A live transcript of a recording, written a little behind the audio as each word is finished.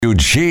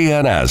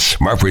WGNS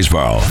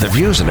Murfreesboro. The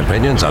views and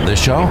opinions on this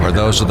show are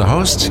those of the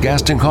hosts,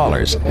 guests, and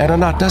callers, and are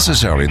not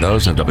necessarily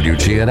those of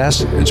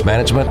WGNS, its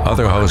management,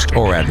 other hosts,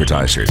 or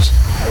advertisers.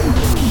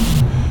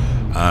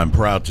 I'm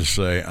proud to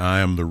say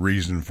I am the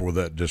reason for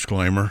that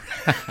disclaimer.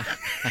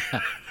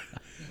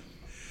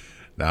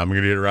 Now, I'm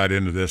going to get right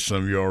into this.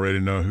 Some of you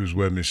already know who's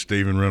with me.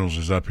 Stephen Reynolds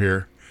is up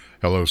here.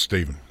 Hello,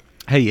 Stephen.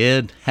 Hey,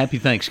 Ed. Happy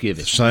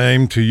Thanksgiving.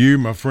 Same to you,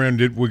 my friend.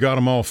 We got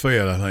them all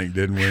fed, I think,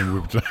 didn't we?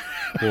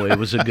 Boy, it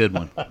was a good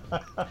one.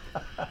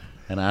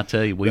 And I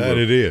tell you, we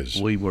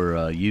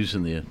were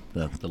using the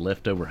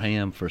leftover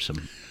ham for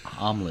some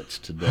omelets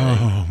today.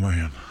 Oh,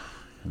 man.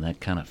 And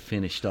that kind of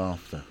finished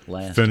off the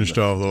last.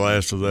 Off the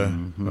last of that.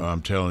 Mm-hmm.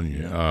 I'm telling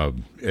you,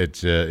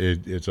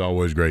 it's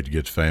always great to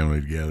get the family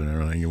together and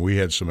everything. And we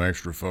had some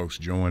extra folks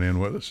join in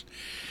with us,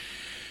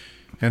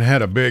 and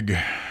had another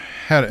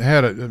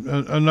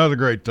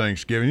great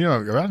Thanksgiving. You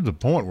know, got to the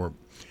point where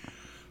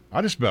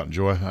I just about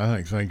enjoy,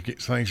 I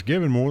think,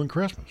 Thanksgiving more than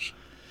Christmas.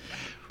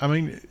 I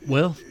mean,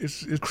 well,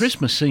 it's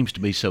Christmas seems to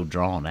be so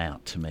drawn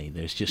out to me.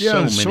 There's just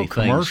so many things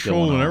commercial,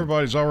 going on. And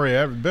everybody's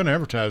already been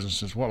advertising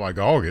since like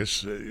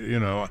August.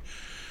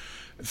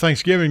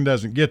 Thanksgiving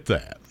doesn't get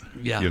that.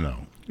 Yeah,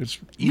 it's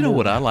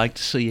what I like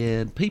to see,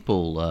 Ed?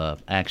 People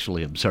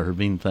actually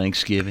observing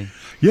Thanksgiving.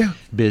 Yeah,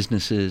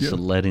 businesses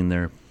letting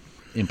their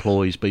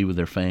employees be with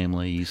their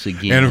families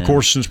again. And of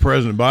course, since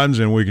President Biden's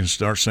in, we can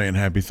start saying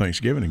Happy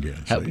Thanksgiving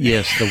again.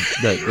 Yes,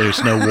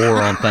 there's no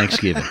war on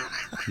Thanksgiving.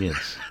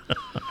 Yes.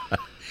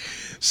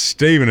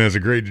 Stephen has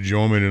agreed to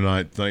join me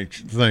tonight.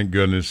 Thank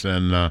goodness.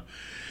 And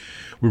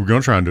we were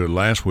going to try and do it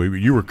last week, but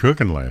you were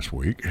cooking last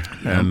week,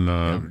 and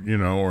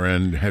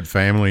and had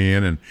family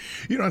in, and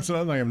that's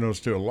another thing I've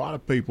noticed too. A lot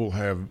of people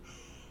have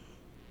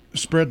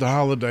spread the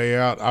holiday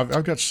out.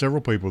 I've got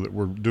several people that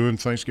were doing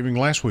Thanksgiving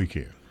last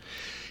weekend.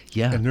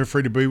 Yeah, and they're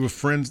free to be with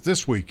friends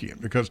this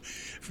weekend because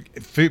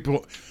if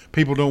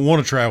people don't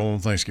want to travel on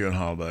Thanksgiving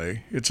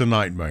holiday. It's a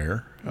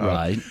nightmare.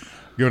 Right.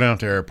 Go down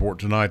to the airport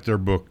tonight, they're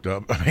booked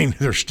up. I mean,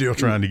 they're still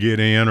trying to get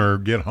in or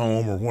get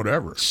home or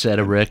whatever. Set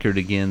a record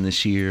again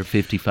this year,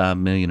 55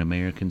 million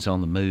Americans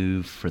on the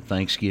move for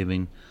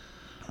Thanksgiving.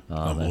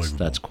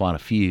 That's quite a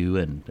few,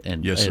 and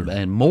yes, sir.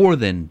 And more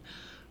than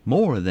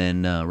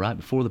right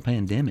before the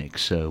pandemic.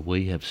 So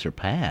we have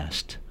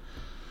surpassed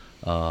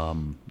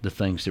the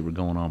things that were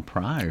going on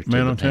prior to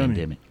the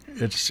pandemic.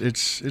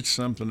 It's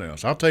something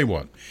else. I'll tell you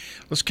what.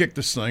 Let's kick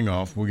this thing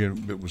off. We'll get a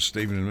bit with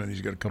Stephen in a minute.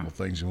 He's got a couple of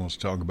things he wants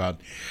to talk about.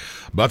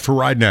 But for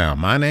right now,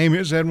 my name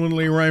is Edwin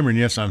Lee Raymer, and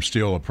yes, I'm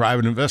still a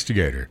private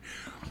investigator.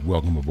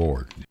 Welcome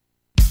aboard.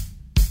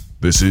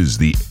 This is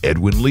the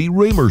Edwin Lee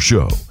Raymer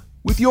Show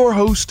with your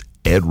host,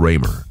 Ed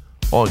Raymer,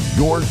 on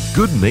your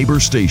good neighbor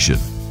station,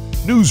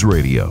 News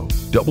Radio,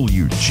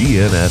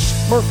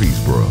 WGNS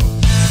Murfreesboro.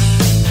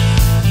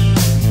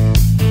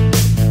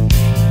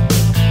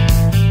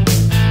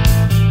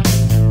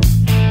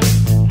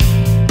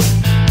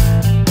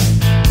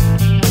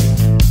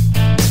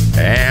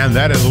 And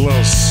that is a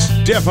little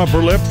stiff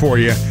upper lip for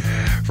you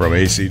from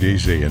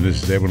AC/DC. And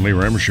this is Edwin Lee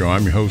Raymer Show.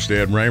 I'm your host,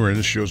 Ed Raymer, and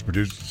this show is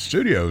produced at the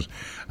studios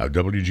of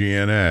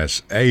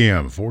WGNS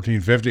AM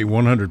 1450,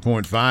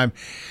 100.5,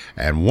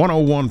 and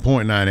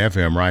 101.9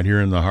 FM right here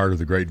in the heart of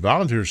the great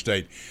volunteer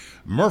state,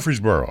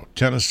 Murfreesboro,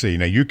 Tennessee.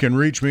 Now, you can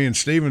reach me and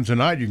Stephen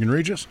tonight. You can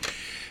reach us.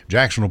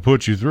 Jackson will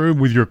put you through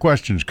with your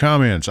questions,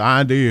 comments,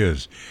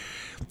 ideas.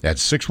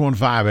 That's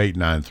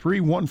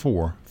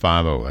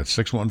 615-893-1450. That's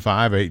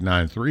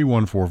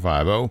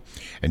 615-893-1450.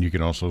 And you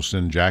can also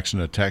send Jackson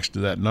a text to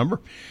that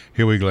number.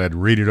 He'll be glad to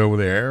read it over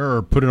the air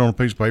or put it on a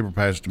piece of paper,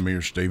 pass it to me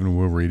or Stephen, and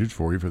we'll read it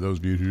for you for those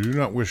of you who do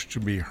not wish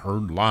to be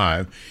heard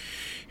live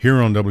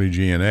here on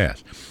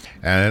WGNS.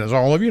 And as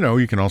all of you know,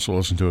 you can also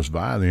listen to us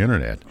via the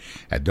internet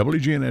at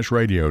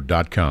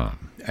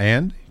WGNSradio.com.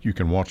 And you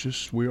can watch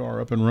us. We are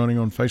up and running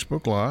on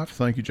Facebook Live.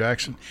 Thank you,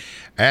 Jackson.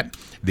 At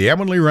the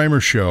Edwin Lee Raymer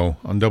Show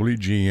on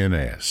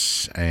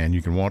WGNS. And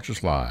you can watch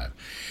us live.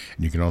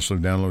 And you can also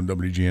download the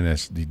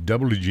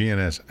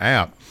WGNS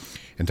app,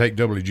 and take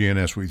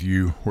WGNS with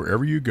you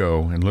wherever you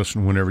go and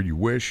listen whenever you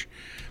wish.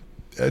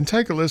 And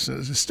take a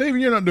listen. Stephen,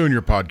 you're not doing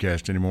your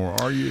podcast anymore,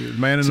 are you?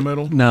 Man in the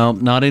Middle? No,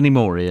 not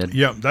anymore, Ed.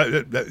 Yeah,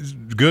 that is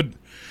good.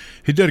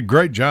 He did a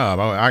great job.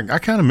 I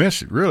kind of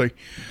miss it, really.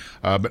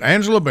 But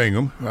Angela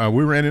Bingham,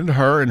 we ran into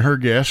her and her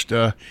guest.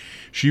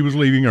 She was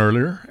leaving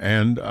earlier,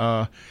 and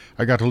I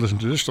got to listen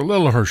to just a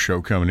little of her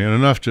show coming in,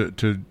 enough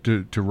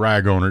to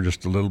rag on her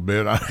just a little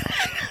bit.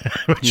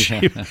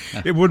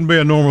 It wouldn't be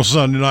a normal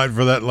Sunday night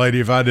for that lady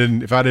if I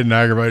didn't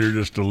aggravate her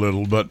just a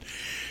little. But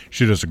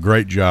she does a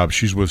great job.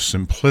 She's with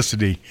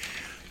Simplicity,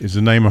 is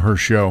the name of her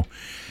show,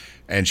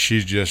 and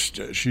she's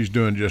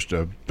doing just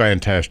a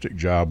fantastic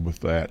job with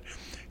that.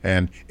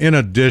 And in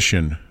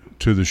addition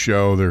to the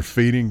show, they're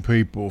feeding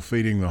people,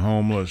 feeding the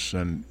homeless,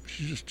 and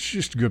she's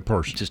just a good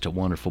person. Just a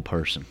wonderful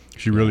person.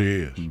 She really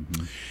is.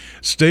 Mm-hmm.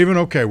 Stephen,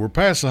 okay, we're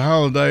past the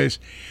holidays.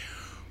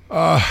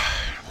 What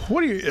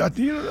what do you? I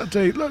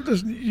tell you, look,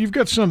 you've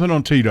got something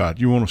on TDOT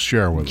you want to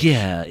share with us?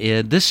 Yeah,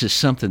 Ed, this is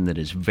something that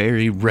is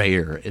very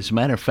rare. As a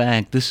matter of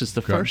fact, this is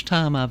the first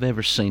time I've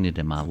ever seen it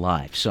in my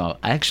life. So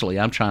actually,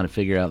 I'm trying to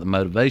figure out the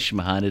motivation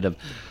behind it.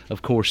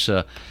 Of course,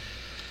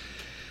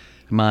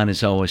 mine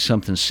is always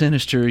something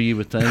sinister, you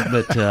would think,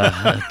 but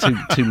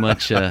too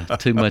much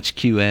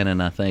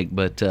QAnon, I think.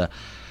 But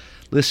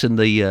listen,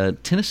 the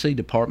Tennessee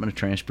Department of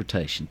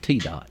Transportation,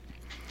 TDOT.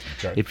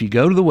 Okay. If you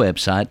go to the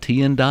website,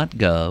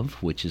 tn.gov,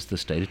 which is the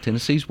state of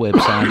Tennessee's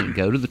website, and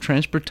go to the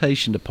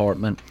Transportation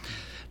Department,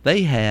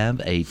 they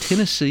have a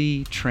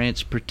Tennessee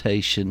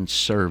Transportation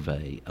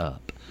Survey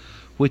up,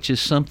 which is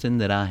something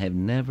that I have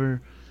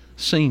never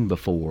seen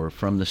before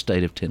from the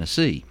state of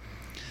Tennessee.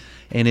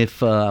 And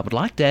if I would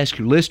like to ask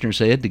your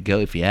listeners, Ed, to go,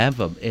 if you have,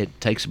 it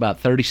takes about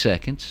 30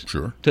 seconds.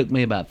 Sure. Took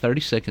me about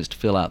 30 seconds to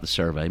fill out the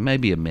survey,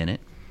 maybe a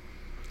minute.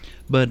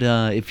 But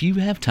if you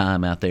have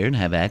time out there and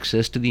have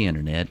access to the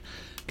internet,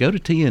 go to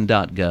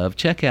tn.gov,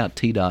 check out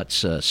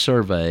TDOT's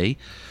survey,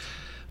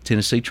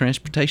 Tennessee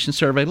Transportation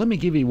Survey. Let me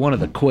give you one of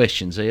the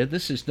questions, Ed.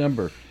 This is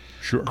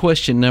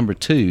question number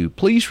 2.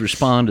 Please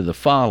respond to the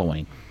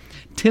following.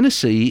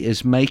 Tennessee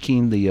is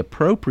making the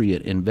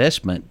appropriate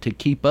investment to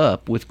keep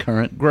up with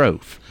current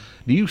growth.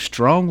 Do you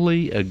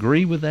strongly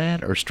agree with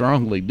that or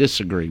strongly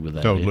disagree with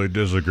that? Totally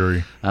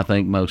disagree. I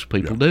think most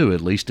people do,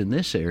 at least in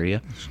this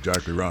area. That's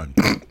exactly right.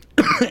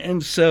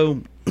 And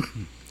so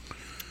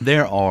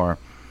there are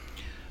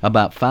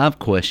about 5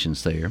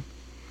 questions there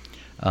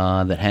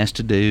that has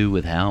to do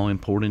with how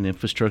important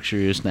infrastructure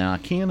is. Now, I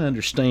can't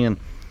understand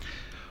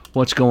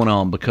what's going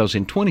on because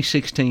in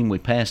 2016 we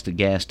passed a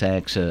gas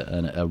tax,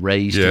 a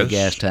raise to the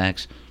gas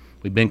tax.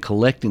 We've been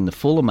collecting the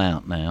full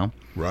amount now.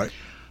 Right.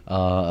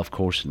 Of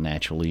course,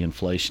 naturally,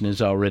 inflation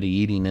is already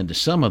eating into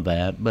some of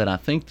that, but I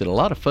think that a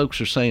lot of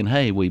folks are saying,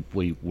 hey,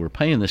 we're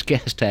paying this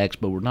gas tax,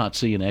 but we're not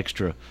seeing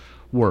extra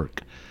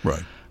work.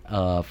 Right.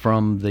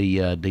 From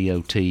the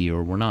DOT,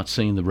 or we're not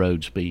seeing the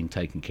roads being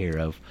taken care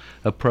of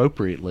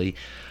appropriately.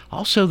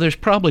 Also, there's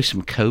probably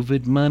some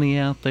COVID money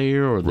out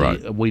there, or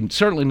we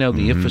certainly know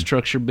the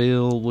infrastructure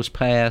bill was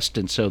passed,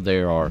 and so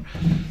there are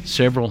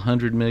several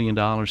 $100 million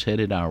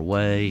headed our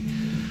way.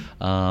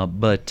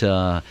 But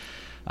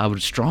I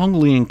would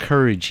strongly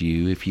encourage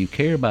you, if you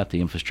care about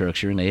the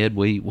infrastructure, and Ed,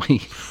 we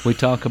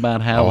talk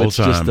about how all it's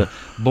just a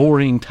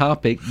boring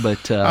topic,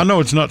 but I know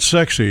it's not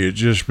sexy. It's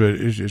just,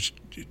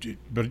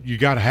 but you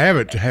got to have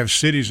it to have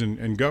cities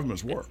and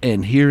governments work.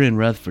 And here in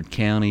Rutherford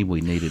County, we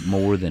need it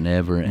more than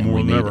ever, and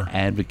we need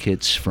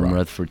advocates from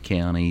Rutherford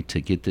County to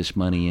get this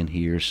money in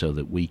here so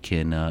that we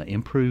can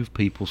improve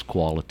people's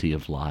quality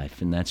of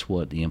life, and that's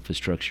what the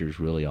infrastructure is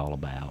really all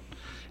about,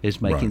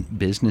 is making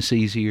business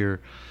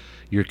easier,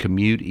 your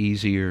commute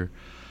easier,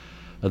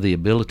 the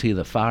ability of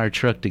the fire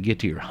truck to get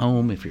to your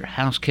home if your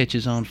house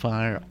catches on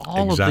fire,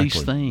 all of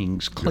these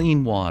things,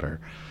 clean water.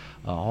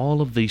 All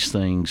of these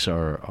things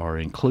are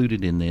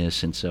included in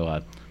this, and so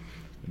I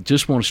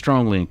just want to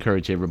strongly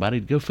encourage everybody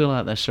to go fill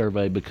out that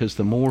survey, because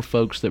the more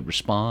folks that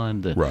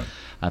respond,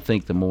 I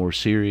think the more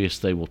serious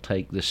they will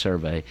take this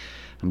survey.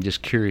 I'm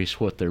just curious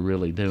what they're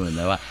really doing,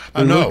 though.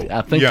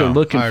 I think they're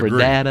looking for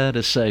data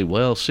to say,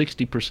 well,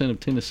 60% of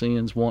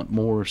Tennesseans want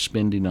more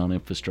spending on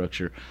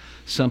infrastructure,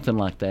 something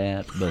like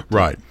that. But,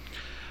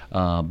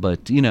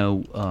 but you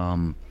know,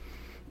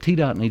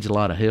 TDOT needs a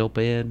lot of help,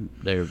 Ed.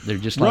 They're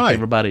just like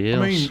everybody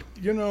else. I mean,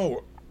 you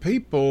know,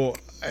 people,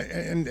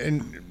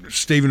 and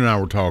Stephen and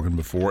I were talking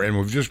before, and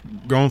we've just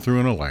gone through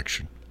an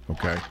election,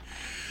 okay?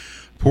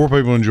 Poor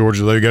people in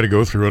Georgia, they got to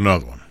go through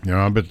another one. You know,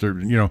 I bet they're,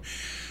 you know,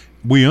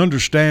 we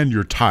understand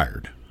you're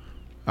tired.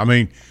 I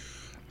mean,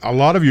 a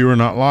lot of you are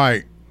not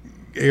like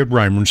Ed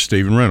Raymer and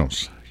Stephen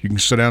Reynolds. You can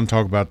sit down and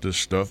talk about this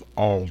stuff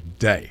all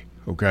day,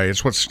 okay?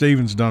 It's what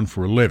Stephen's done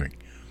for a living.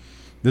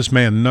 This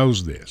man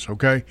knows this,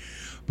 okay?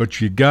 But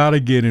you got to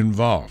get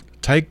involved.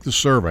 Take the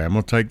survey. I'm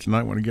going to take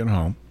tonight when I get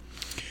home.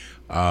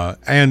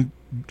 And,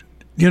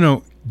 you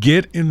know,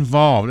 get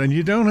involved. And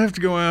you don't have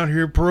to go out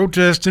here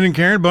protesting and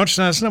carrying a bunch of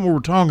signs. That's not what we're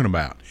talking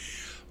about.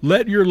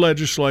 Let your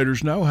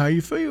legislators know how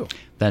you feel.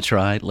 That's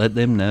right. Let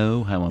them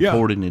know how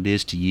important it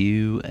is to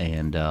you.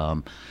 And,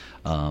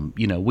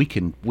 you know, we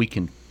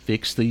can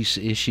fix these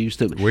issues.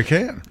 We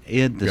can.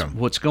 Ed,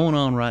 what's going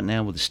on right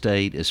now with the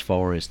state as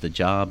far as the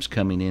jobs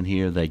coming in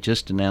here, they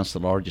just announced the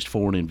largest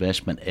foreign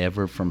investment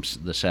ever from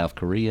the South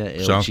Korea,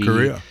 LG. South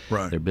Korea,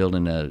 right. They're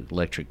building an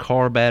electric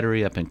car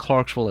battery up in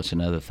Clarksville. That's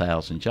another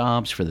 1,000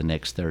 jobs for the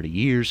next 30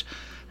 years,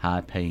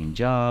 high-paying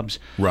jobs.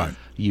 Right.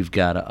 You've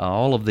got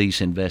all of these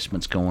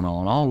investments going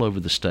on all over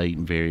the state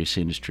in various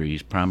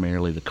industries,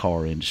 primarily the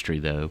car industry,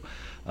 though.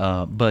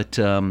 But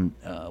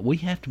we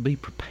have to be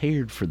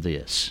prepared for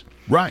this.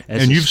 Right,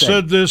 and you've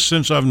said this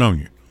since I've known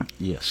you.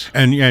 Yes.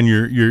 And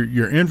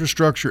your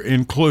infrastructure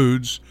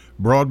includes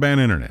broadband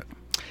internet.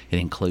 It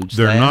includes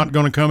They're not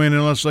going to come in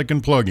unless they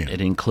can plug in.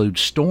 It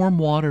includes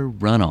stormwater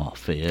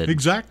runoff, Ed.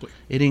 Exactly.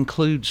 It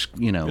includes,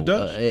 you know, it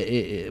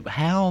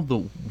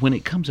does. When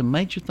it comes to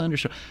major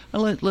thunderstorms.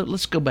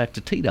 Let's go back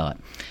to TDOT.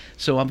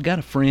 So I've got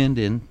a friend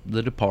in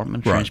the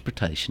Department of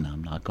Transportation.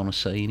 I'm not going to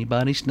say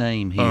anybody's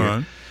name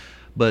here.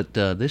 But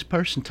this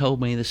person told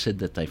me, they said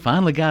that they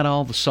finally got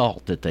all the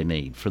salt that they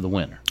need for the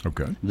winter.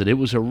 Okay. That it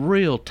was a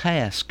real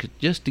task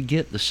just to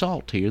get the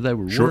salt here. They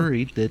were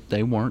worried that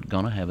they weren't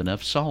going to have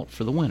enough salt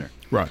for the winter.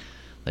 Right.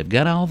 They've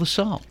got all the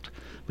salt.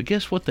 But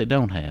guess what they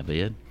don't have,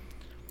 Ed?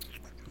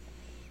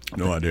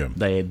 No idea.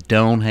 They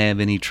don't have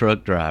any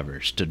truck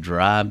drivers to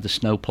drive the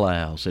snow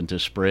plows and to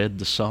spread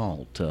the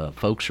salt.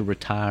 Folks are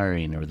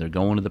retiring, or they're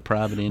going to the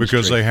private industry.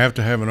 Because they have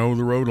to have an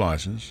over-the-road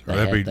license. They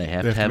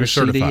have to have a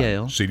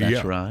CDL.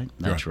 That's right.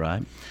 That's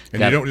right.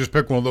 And you don't just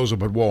pick one of those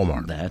up at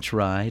Walmart. That's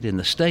right. And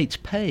the state's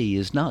pay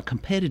is not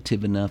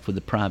competitive enough with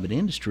the private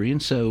industry,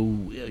 and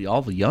so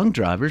all the young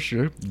drivers,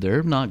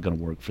 they're not going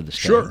to work for the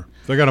state. Sure.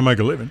 They got to make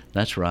a living.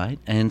 That's right.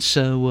 And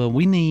so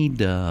we need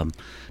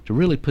to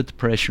really put the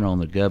pressure on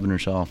the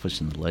governor's office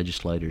and the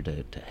legislator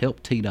to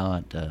help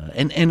TDOT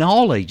and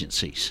all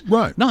agencies.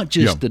 Right. Not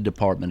just the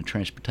Department of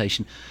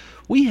Transportation.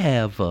 We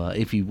have,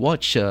 if you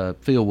watch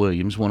Phil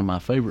Williams, one of my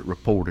favorite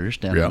reporters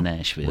down in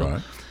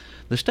Nashville,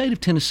 the state of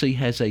Tennessee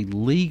has a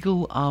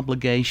legal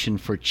obligation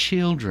for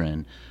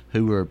children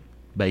who are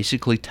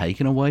basically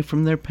taken away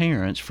from their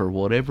parents for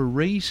whatever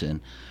reason.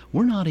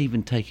 We're not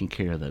even taking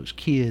care of those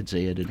kids,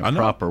 Ed, in a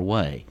proper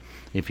way.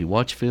 If you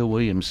watch Phil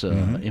Williams'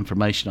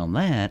 information on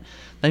that,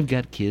 they've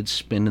got kids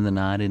spending the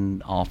night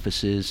in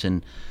offices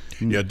and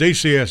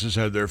DCS has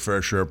had their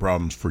fair share of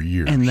problems for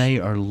years. And they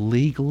are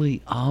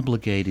legally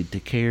obligated to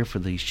care for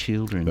these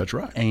children. That's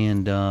right.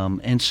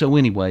 And so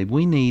anyway,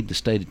 we need the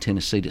state of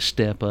Tennessee to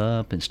step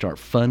up and start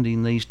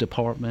funding these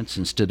departments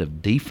instead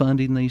of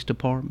defunding these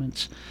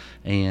departments.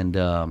 And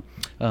a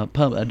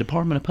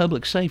Department of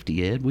Public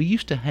Safety, Ed, we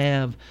used to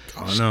have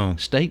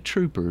state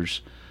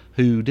troopers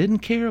who didn't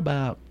care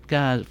about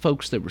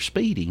folks that were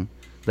speeding.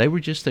 They were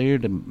just there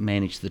to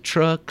manage the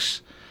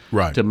trucks,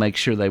 to make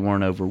sure they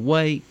weren't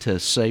overweight, to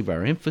save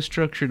our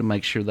infrastructure, to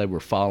make sure they were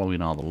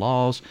following all the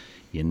laws.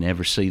 You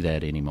never see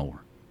that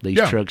anymore. These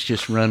trucks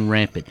just run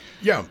rampant.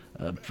 Yeah,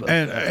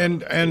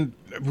 and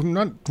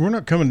we're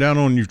not coming down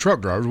on you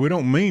truck drivers. We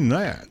don't mean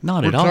that.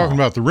 Not at all. We're talking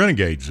about the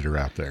renegades that are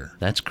out there.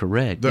 That's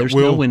correct. There's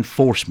no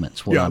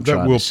enforcement's what I'm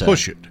trying to say. That will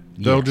push it.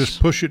 They'll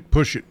just push it,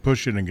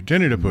 and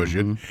continue to push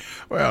it.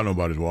 Well,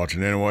 nobody's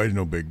watching anyways.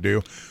 No big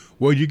deal.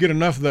 Well, you get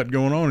enough of that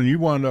going on, and you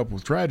wind up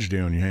with tragedy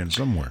on your hands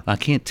somewhere. I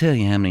can't tell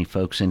you how many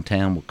folks in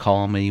town will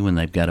call me when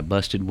they've got a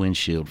busted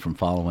windshield from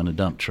following a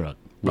dump truck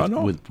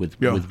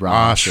with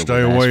rocks. I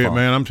stay away,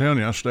 man. I'm telling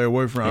you, I stay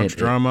away from it. I'm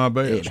trying my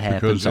best. It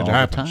happens all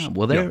the time.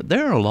 Well,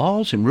 there are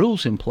laws and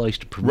rules in place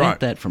to prevent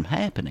that from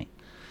happening.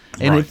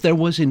 And if there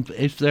was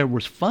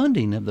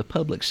funding of the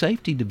public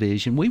safety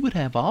division, we would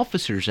have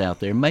officers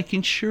out there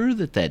making sure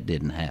that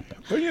didn't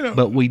happen. Well,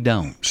 but we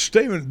don't.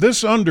 Stephen,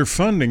 this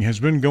underfunding has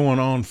been going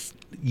on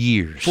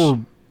years. For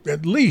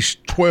at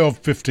least 12,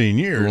 15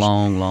 years.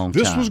 Long time.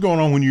 This was going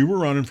on when you were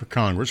running for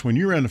Congress, when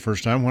you ran the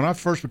first time, when I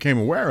first became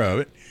aware of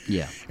it.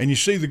 Yeah. And you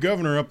see the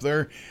governor up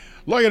there.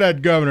 Look at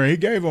that governor. He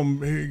gave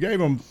them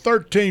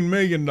 $13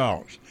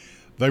 million.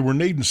 They were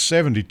needing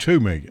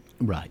 $72 million.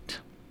 Right.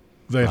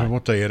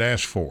 What they had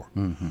asked for.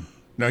 Mm-hmm.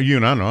 Now, you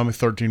and I know,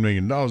 $13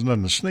 million,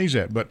 nothing to sneeze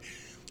at, but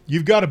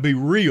you've got to be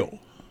real.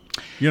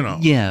 You've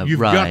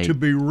got to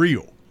be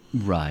real.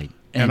 Right.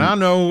 And I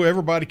know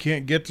everybody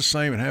can't get the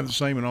same and have the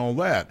same and all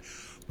that,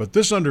 but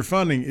this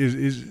underfunding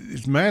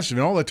is massive,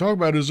 and all they talk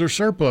about is their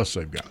surplus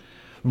they've got.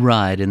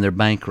 Right, and their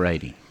bank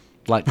rating.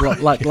 Like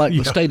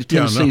the state of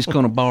Tennessee is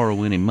going to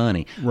borrow any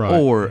money,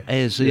 or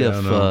as if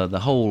the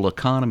whole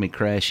economy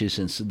crashes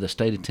and the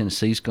state of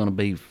Tennessee is going to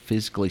be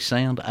physically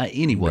sound.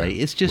 Anyway,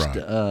 it's just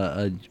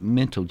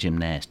mental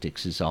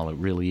gymnastics is all it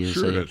really is.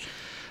 Sure it is.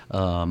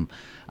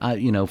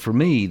 For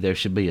me, there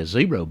should be a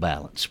zero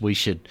balance.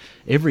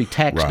 Every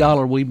tax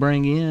dollar we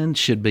bring in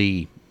should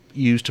be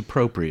used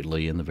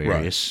appropriately in the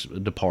various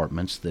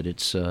departments that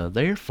it's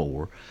there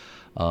for.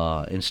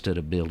 Instead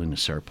of building a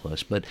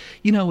surplus. But,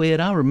 Ed,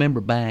 I remember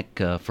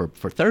back for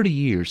 30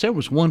 years, there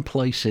was one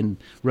place in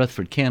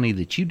Rutherford County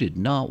that you did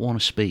not want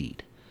to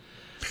speed.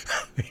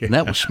 And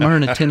that was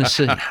Smyrna,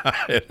 Tennessee.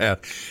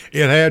 It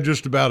had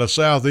just about a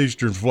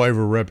southeastern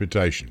flavor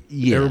reputation.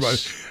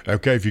 Yes.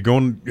 If you're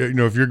going,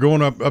 if you're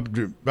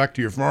going back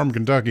to your farm,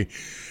 Kentucky,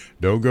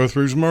 don't go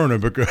through Smyrna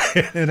because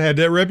it had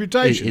that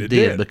reputation. It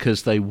did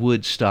because they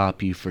would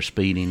stop you for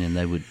speeding, and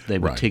they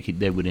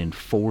would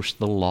enforce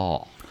the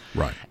law.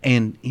 Right.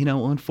 And,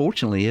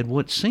 unfortunately, Ed,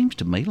 what seems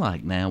to me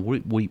like now,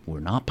 we're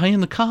not paying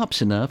the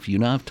cops enough. You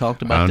and I have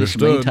talked about this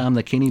many times.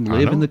 They can't even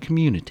live in the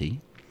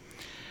community.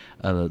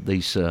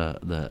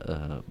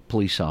 The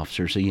police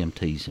officers,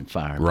 EMTs, and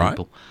fire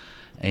people.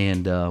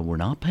 And we're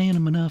not paying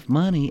them enough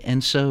money.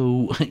 And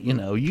so,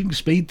 you can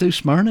speed through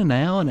Smyrna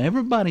now, and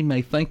everybody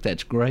may think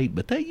that's great,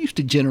 but they used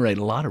to generate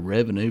a lot of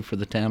revenue for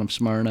the town of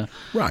Smyrna.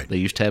 Right. They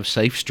used to have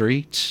safe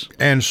streets.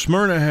 And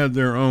Smyrna had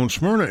their own.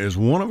 Smyrna is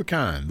one of a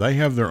kind. They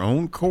have their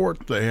own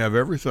court. They have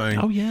everything.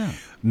 Oh, yeah.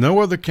 No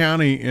other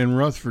city in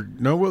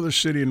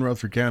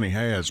Rutherford County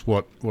has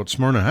what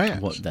Smyrna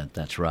has.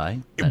 That's right.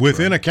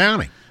 Within a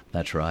county.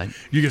 That's right.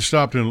 You get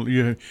stopped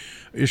in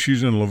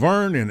issues in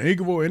Laverne, in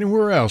Eagleville,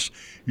 anywhere else,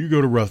 you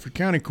go to Rutherford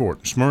County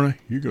Court. Smyrna,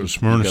 you go to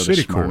Smyrna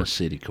City Court. Smyrna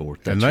City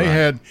Court. That's and they right.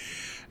 had,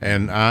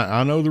 and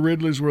I know the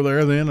Ridleys were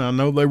there then. I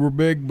know they were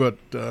big, but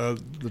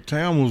the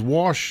town was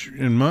awash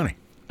in money.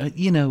 And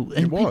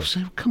people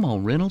say, "Come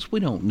on, Reynolds, we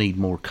don't need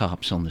more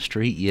cops on the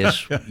street."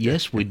 Yes,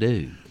 yes, we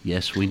do.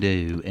 Yes, we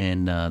do.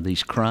 And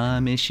these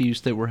crime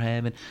issues that we're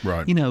having,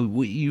 right?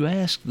 You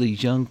ask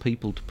these young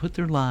people to put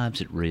their lives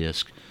at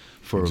risk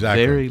for a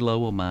very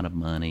low amount of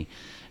money,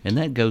 and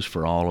that goes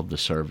for all of the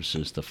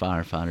services, the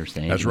firefighters,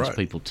 the ambulance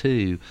people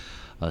too,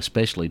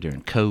 especially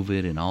during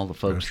COVID and all the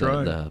folks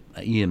that the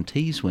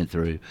EMTs went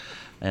through.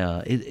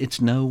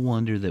 It's no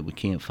wonder that we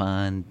can't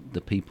find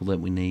the people that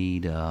we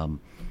need.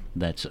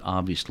 That's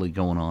obviously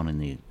going on in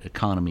the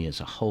economy as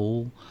a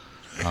whole.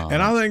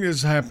 And I think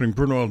it's happening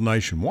pretty well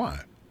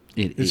nationwide.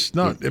 It is.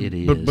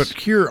 But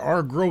here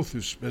our growth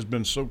has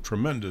been so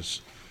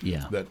tremendous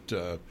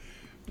that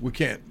we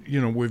can't,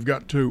 we've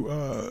got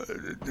to,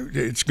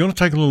 it's going to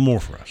take a little more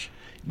for us.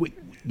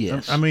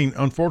 Yes. I mean,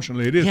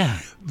 unfortunately it is. Yeah.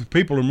 The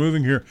people are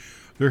moving here.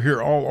 They're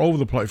here all over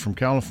the place, from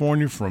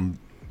California, from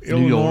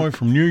Illinois,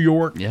 from New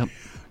York. Yep.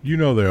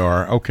 They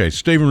are. Okay,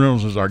 Stephen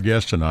Reynolds is our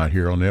guest tonight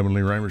here on the Edwin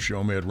Lee Raymer Show.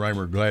 I'm Ed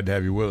Raymer. Glad to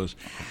have you with us.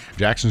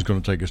 Jackson's going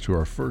to take us to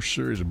our first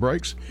series of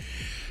breaks.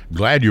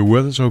 Glad you're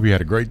with us. Hope you had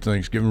a great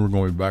Thanksgiving. We're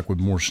going to be back with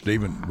more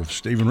Stephen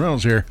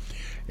Reynolds here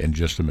in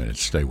just a minute.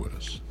 Stay with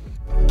us.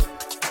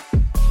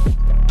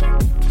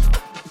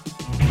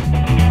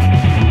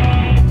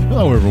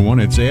 Hello,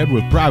 everyone. It's Ed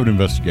with Private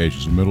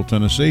Investigations in Middle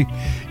Tennessee.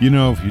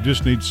 If you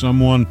just need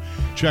someone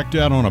checked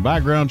out on a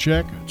background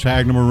check,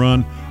 tag them a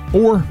run,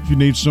 or if you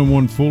need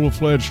someone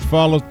full-fledged to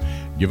follow,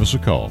 give us a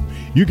call.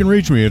 You can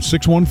reach me at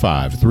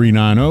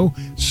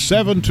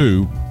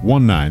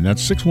 615-390-7219.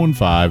 That's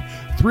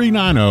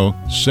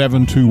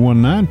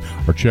 615-390-7219.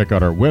 Or check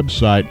out our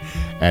website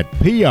at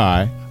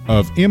piofmt.com.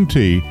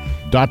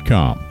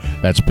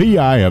 That's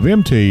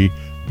piofmt.com.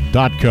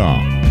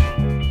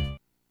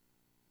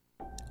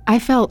 I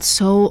felt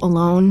so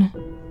alone,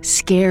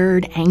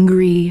 scared,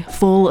 angry,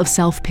 full of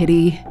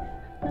self-pity.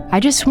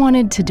 I just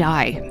wanted to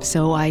die,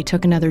 so I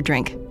took another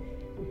drink.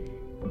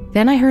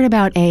 Then I heard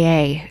about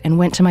AA and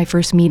went to my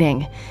first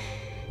meeting.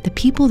 The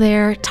people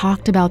there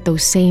talked about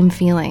those same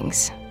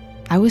feelings.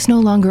 I was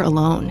no longer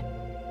alone.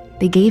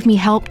 They gave me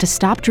help to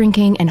stop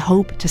drinking and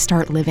hope to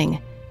start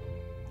living.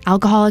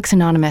 Alcoholics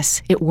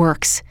Anonymous, it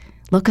works.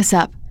 Look us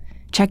up.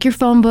 Check your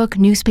phone book,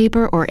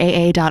 newspaper, or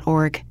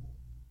aa.org.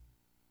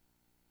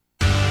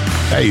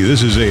 Hey,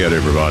 this is Ed,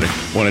 everybody.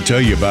 Want to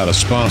tell you about a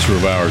sponsor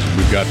of ours.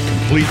 We've got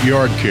Complete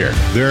Yard Care.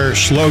 Their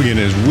slogan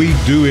is, "We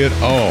do it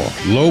all."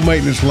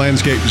 Low-maintenance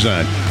landscape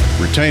design,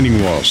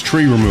 retaining walls,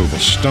 tree removal,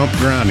 stump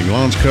grinding,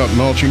 lawns cut,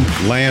 mulching,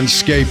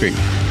 landscaping.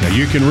 Now,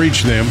 you can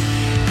reach them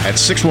at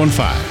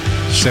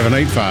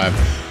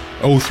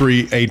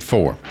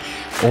 615-785-0384.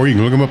 Or you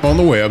can look them up on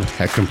the web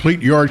at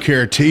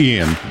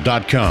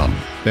CompleteYardCareTN.com.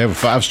 They have a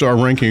 5-star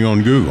ranking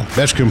on Google.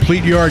 That's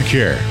Complete Yard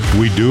Care.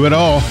 We do it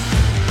all.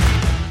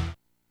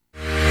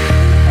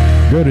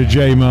 Go to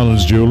J.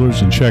 Mullins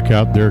Jewelers and check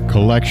out their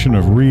collection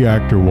of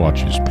reactor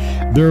watches.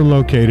 They're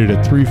located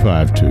at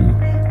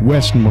 352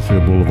 West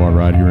Northfield Boulevard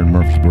right here in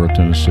Murfreesboro,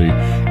 Tennessee.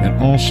 And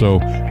also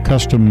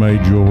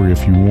custom-made jewelry.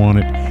 If you want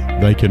it,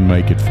 they can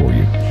make it for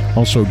you.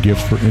 Also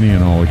gifts for any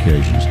and all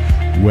occasions.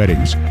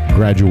 Weddings,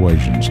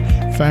 graduations,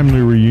 family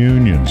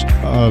reunions,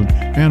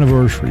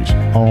 anniversaries,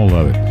 all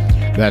of it.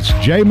 That's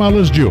J.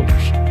 Mullins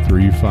Jewelers,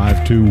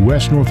 352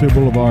 West Northfield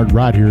Boulevard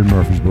right here in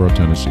Murfreesboro,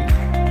 Tennessee.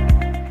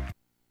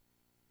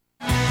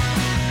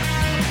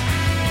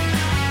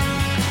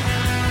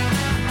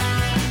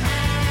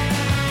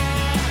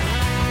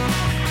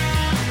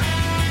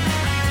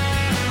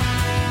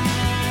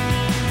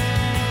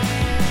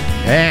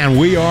 And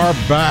we are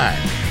back.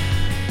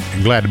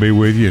 I'm glad to be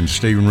with you. And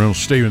Stephen Reynolds.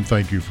 Stephen,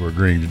 thank you for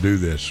agreeing to do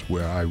this.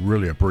 Well, I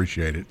really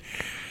appreciate it.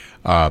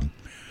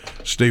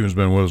 Stephen's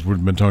been with us.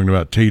 We've been talking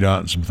about TDOT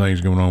and some things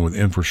going on with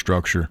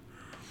infrastructure.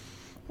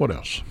 What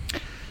else?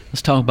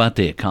 Let's talk about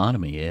the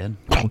economy, Ed.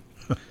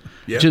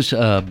 Yeah. Just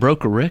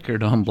broke a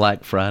record on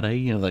Black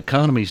Friday. The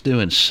economy's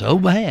doing so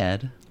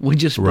bad. We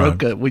just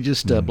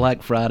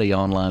Black Friday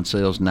online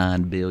sales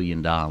 $9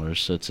 billion,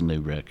 so it's a new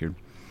record.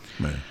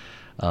 Man.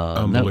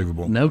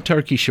 Unbelievable. No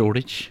turkey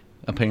shortage,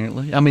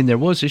 apparently. I mean, there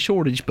was a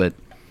shortage, but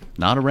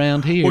not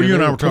around here. Well, you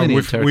and I were talking,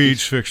 we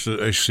each fixed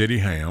a city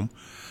ham,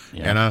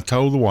 and I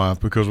told the wife,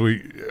 because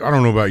I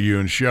don't know about you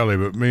and Shelley,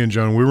 but me and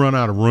Joan, we run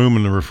out of room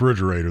in the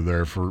refrigerator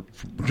there for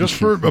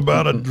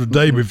about the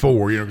day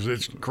before, because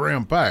it's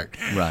cram-packed.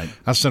 Right.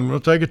 I said, we'll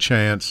take a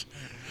chance.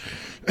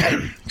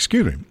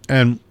 Excuse me.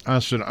 And I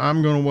said,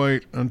 I'm going to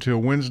wait until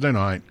Wednesday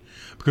night,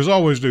 because I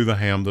always do the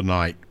ham the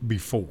night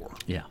before.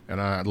 Yeah.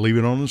 And I leave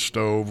it on the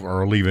stove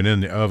or leave it in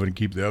the oven and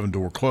keep the oven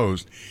door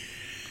closed.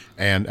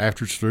 And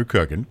after it's through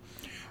cooking,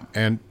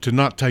 and to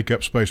not take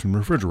up space in the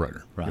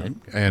refrigerator. Right.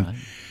 And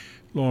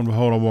lo and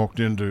behold, I walked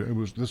into,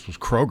 this was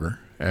Kroger,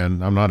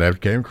 and I'm not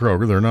advocating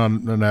Kroger. They're not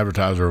an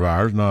advertiser of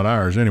ours, not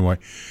ours anyway.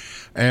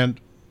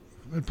 And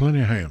I had plenty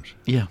of hams.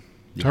 Yeah.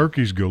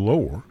 turkeys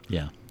galore.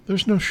 Yeah.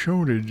 There's no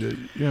shortage.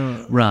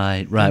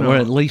 Right. Or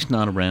at least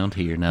not around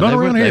here. Now,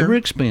 they were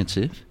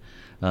expensive.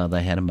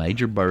 They had a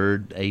major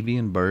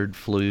avian bird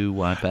flu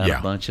wipe out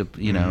a bunch of,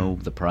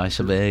 the price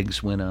of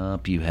eggs went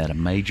up. You had a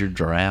major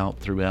drought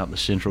throughout the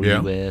central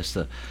U.S.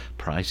 The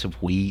price of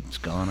wheat's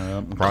gone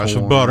up. Price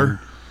of butter.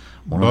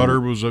 Butter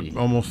was at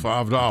almost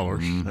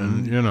 $5,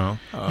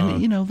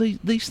 and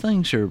these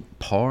things are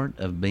part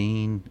of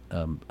being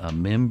a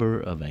member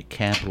of a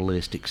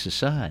capitalistic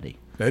society.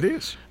 That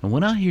is. And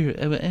when I hear,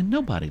 and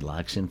nobody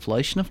likes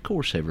inflation, of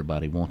course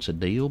everybody wants a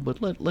deal,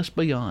 but let's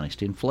be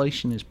honest,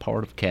 inflation is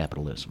part of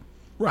capitalism.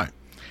 Right.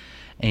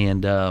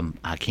 And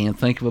I can't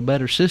think of a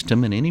better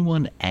system, and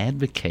anyone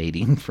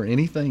advocating for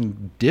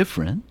anything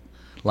different,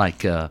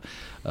 like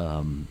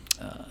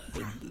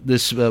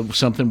this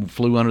something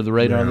flew under the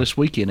radar this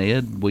weekend,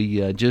 Ed.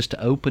 We just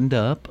opened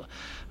up.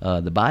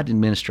 The Biden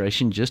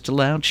administration just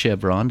allowed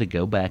Chevron to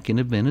go back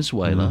into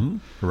Venezuela,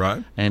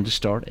 right, and to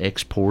start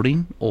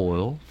exporting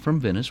oil from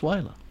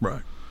Venezuela.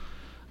 Right.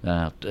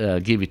 Now,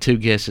 give you two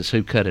guesses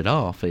who cut it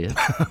off, Ed.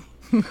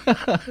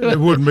 It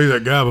wouldn't be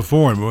that guy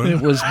before him, would it?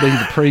 It was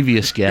the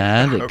previous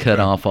guy that cut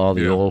off all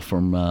the oil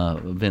from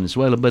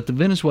Venezuela. But the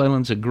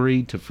Venezuelans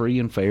agreed to free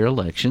and fair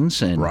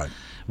elections, and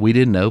we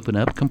didn't open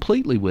up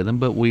completely with them,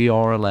 but we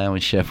are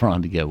allowing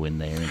Chevron to go in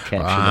there and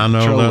capture I the know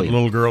petroleum. that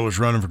little girl that's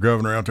running for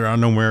governor out there. I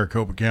know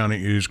Maricopa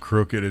County is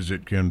crooked as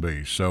it can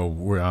be. So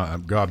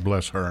God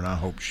bless her, and I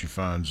hope she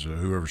finds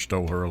whoever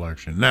stole her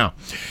election. Now,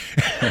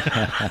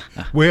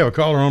 we have a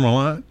caller on the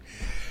line.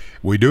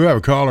 We do have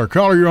a caller.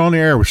 Caller, you're on the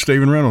air with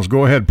Stephen Reynolds.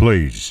 Go ahead,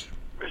 please.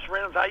 Mr.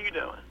 Reynolds, how you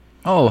doing?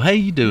 Oh, how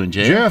you doing,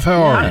 Jeff? Jeff,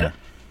 how are you?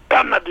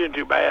 I'm not doing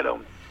too bad.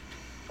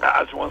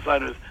 I just want to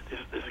say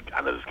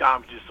I know this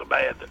conference is so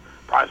bad. The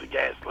price of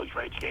gas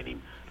fluctuates. You can't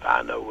even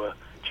find no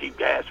cheap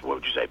gas. What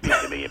would you say?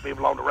 50 million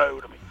people on the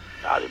road. I mean,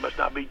 God, it must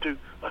not be too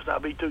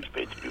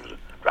expensive. People are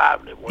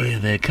driving it. Yeah,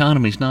 the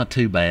economy's not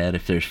too bad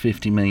if there's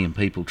 50 million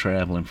people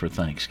traveling for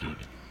Thanksgiving.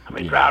 I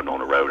mean, driving on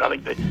the road. I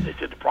think they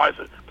said the price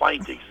of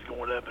plane tickets is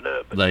going up and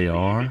up. But they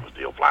are. People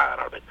still flying.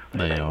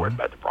 They ain't worried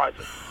about the price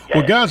of gas.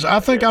 Well, guys, I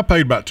think I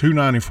paid about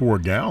 $2.94 a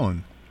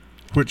gallon,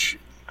 which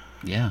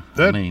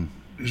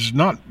is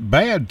not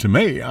bad to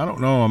me. I don't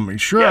know. I mean,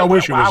 I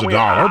wish it was $1.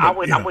 I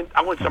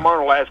went to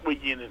Smyrna last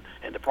weekend,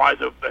 and the price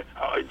of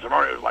in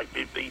Smyrna was like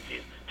 15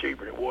 cents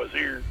cheaper than it was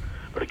here.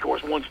 But of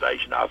course, one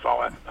station I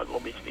saw, I'm not going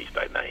to mention these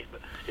state names,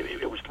 but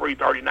it was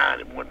 $3.39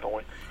 at one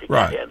point. It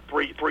got down to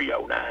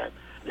 $3.09.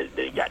 Then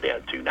it got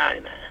down to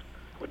 $2.99.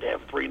 Went down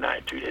from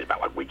 $3.92. It's about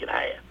like a week and a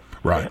half.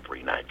 Right.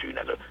 $3.92.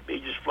 Now, so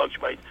it just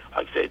fluctuates.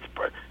 Like I said,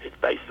 it's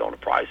based on the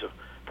price of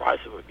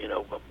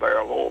a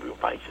barrel of oil. People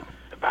think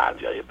that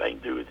Biden's got anything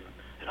to do with it,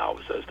 and all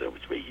this other stuff,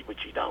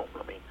 which you don't.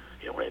 I mean,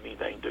 you don't have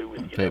anything to do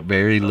with it.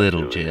 Very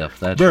little, Jeff.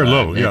 That's very right.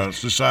 little. Yeah,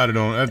 it's decided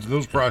on.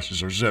 Those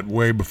prices are set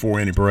way before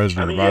any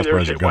president or vice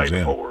president comes in.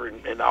 Before,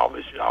 and all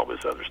this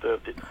other stuff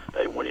that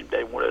they want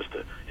us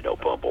to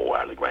pump oil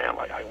out of the ground,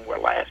 like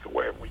Alaska,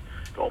 wherever we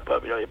go and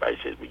pump it. Everybody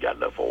says we got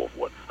enough oil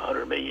for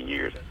 100 million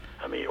years.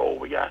 I mean, oil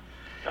we got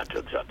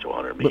to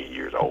 100 million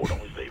years old,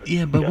 don't we, Stephen?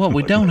 Yeah, but what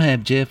we don't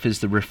have, Jeff,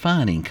 is the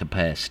refining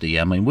capacity.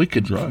 I mean, we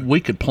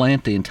could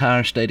plant the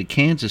entire state of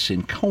Kansas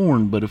in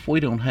corn, but if we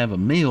don't have a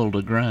mill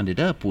to grind it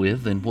up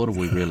with, then what do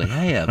we really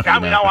have?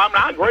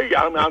 I agree.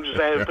 I'm just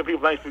saying if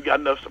people think we've got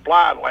enough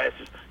supply to last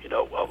us,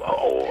 of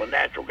oil and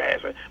natural gas.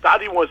 But I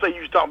didn't want to say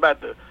you was talking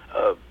about the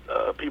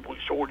people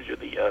shortage of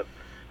the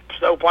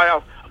snow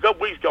plows. A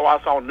couple weeks ago,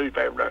 I saw a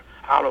newspaper.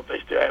 I don't know if they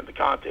still have the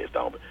contest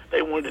on, but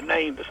they wanted to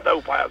name the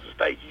snow plows the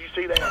state. Did you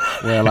see that?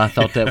 Well, I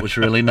thought that was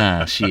really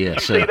nice.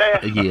 Yes. You see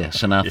that?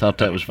 Yes, and I thought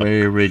that was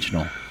very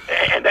original.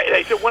 And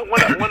they said one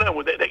of them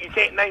was, you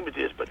can't name it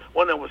this, but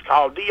one of them was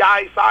called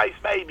D-Ice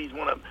Babies,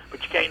 one of them,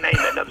 but you can't name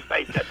that. Another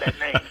state's got that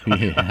name.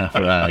 Yeah,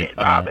 right.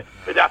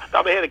 But I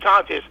thought they had a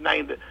contest to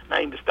name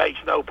the state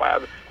snow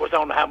plows. Of course, I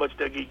don't know how much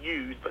they'll get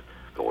used, but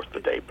of course,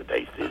 they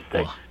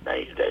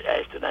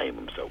asked to name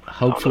them. So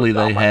hopefully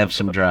they have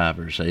some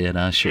drivers, Ed.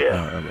 I sure.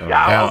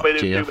 I hope they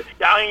do too.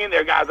 Y'all hang in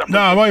there, guys.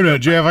 No, wait a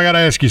minute, Jeff. I got to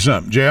ask you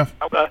something, Jeff.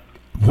 Okay.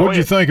 What did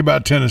you think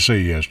about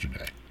Tennessee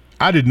yesterday?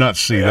 I did not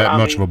see that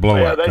much of a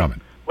blowout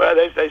coming. Well,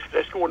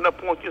 they scored enough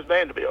points against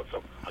Vanderbilt,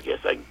 so I guess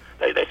they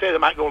say they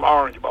might go to the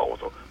Orange Bowl,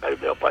 so maybe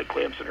they'll play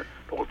Clemson or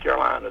North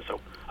Carolina. So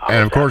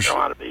and of course,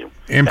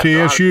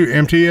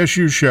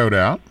 MTSU showed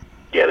out.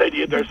 Yeah, they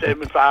did. They're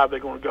 7-5. They're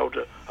going to go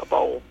to a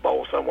bowl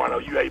somewhere. I know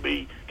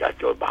UAB got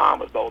to go to the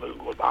Bahamas Bowl. They're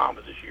going to go to the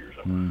Bahamas this year,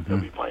 so they'll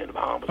be playing the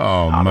Bahamas.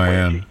 Oh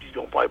man, she's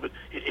going to play, but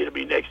it'll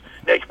be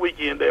next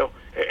weekend.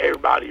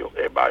 Everybody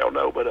will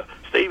know. But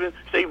Stephen,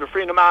 a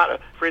friend of mine,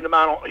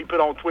 he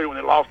put on Twitter when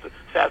they lost to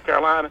South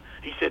Carolina.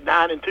 He said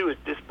 9-2 is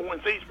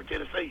disappointing season for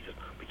Tennessee.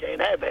 We can't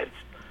have that.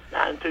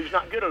 9-2 is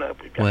not good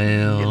enough. We've got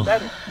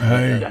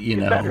to get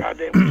better.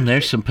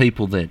 There's some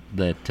people that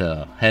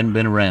hadn't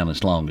been around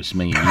as long as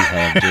me and you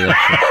have, Jeff.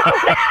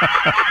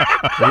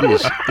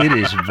 It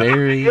is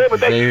very, but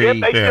 9-2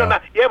 it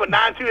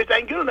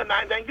ain't good enough.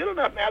 9 ain't good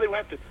enough. Now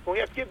we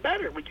have to get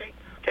better. We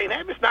Can't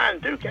have it's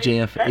 9-2.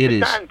 Jeff, it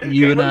is.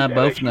 You and I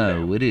both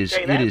know it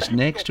is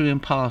next to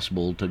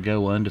impossible to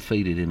go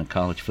undefeated in a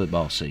college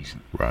football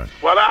season. Right.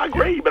 Well, I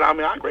agree, but I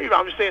agree. But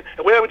I'm just saying.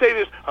 Well, let me tell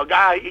you this: a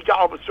guy he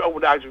called us over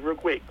real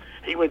quick.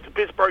 He went to the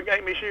Pittsburgh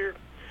game this year,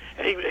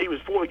 and he was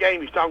before the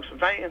game. He was talking to some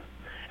fans,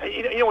 and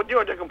you know what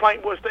their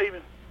complaint was,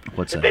 Stephen?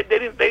 What's that? They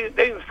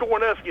didn't score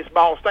enough against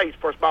Ball State's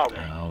first ball game.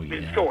 Oh, yeah. They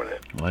didn't score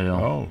enough.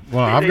 Well,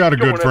 I've got a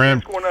good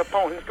friend.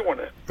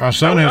 Our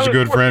son has a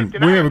good friend.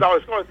 We have. I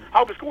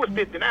hope he scores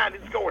 59.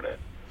 Didn't score enough.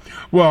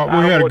 Well,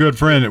 we had a good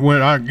friend that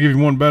went. I'll give you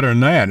one better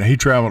than that. He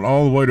traveled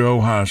all the way to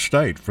Ohio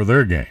State for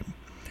their game.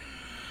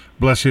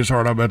 Bless his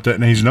heart, I bet that.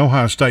 And he's an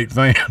Ohio State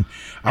fan.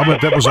 I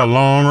bet that was a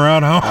long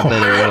ride home.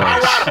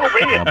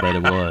 I bet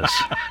it was.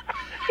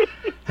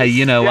 Hey,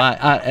 you know,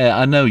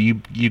 I know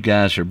you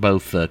guys are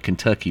both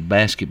Kentucky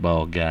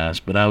basketball guys,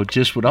 but I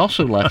would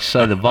also like to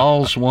say the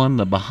Vols won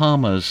the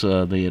Bahamas,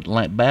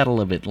 the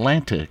Battle of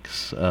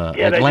Atlantis.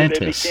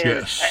 Atlantis.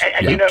 Yes.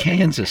 Beat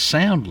Kansas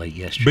soundly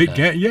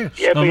yesterday. Yes.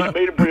 Yeah, beat them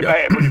pretty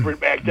bad. Pretty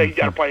bad. You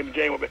got to play them in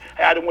game with it.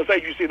 Hey, I didn't want to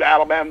say, you see the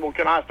Alabama-North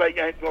Carolina State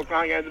game,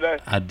 today?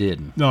 I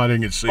didn't. No, I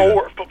didn't get to see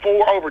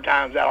four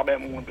overtimes.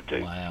 Alabama won for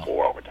 2. Wow.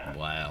 4 overtimes.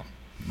 Wow.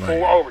 4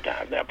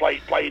 overtimes. Now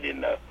played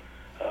in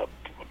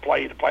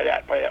played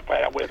out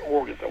with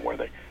Oregon somewhere.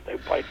 They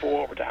played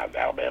 4 overtimes.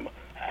 Alabama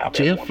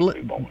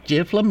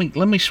Jeff, let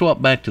me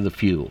swap back to the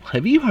fuel.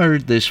 Have you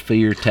heard this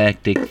fear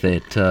tactic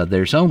that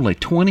there's only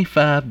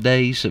 25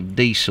 days of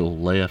diesel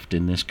left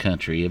in this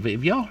country?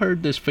 Have y'all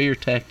heard this fear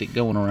tactic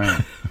going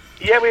around?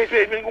 Yeah, it's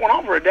been going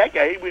on for a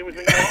decade. Well,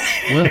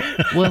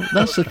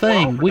 that's the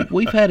thing.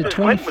 We've had a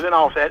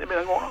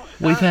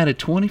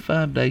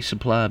 25-day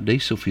supply of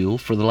diesel fuel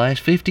for the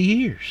last 50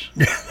 years.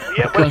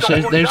 Because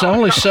there's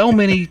only so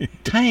many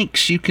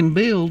tanks you can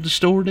build to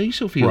store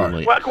diesel fuel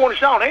with. Well, according to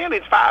Sean Hannity,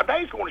 it's 5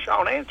 days. According to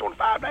Sean Hannity, it's only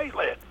 5 days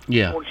left.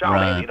 Yeah,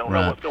 right. Know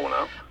what's going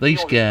on.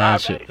 These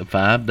guys,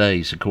 5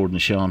 days, according to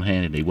Sean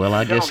Hannity. Well,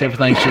 I guess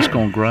everything's just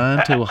going to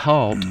grind to a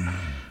halt.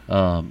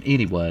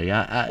 Anyway,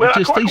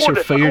 these are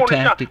fair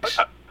tactics.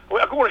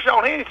 According to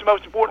Sean Hannity, it's the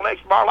most important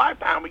election of our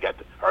lifetime. We got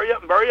to hurry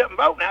up and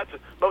vote now. It's the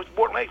most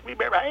important election we've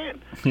ever had.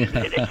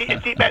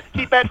 And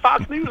keep that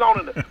Fox News on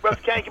in the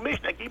Rutherford County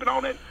Commission. Keep it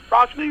on that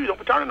Fox News. Don't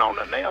be turning on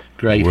nothing else.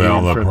 Great.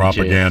 Well, the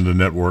propaganda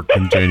network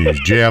continues.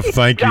 Jeff,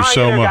 thank you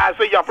so much. Guys,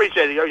 see y'all.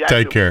 Appreciate it.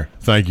 Take care.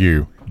 Thank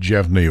you.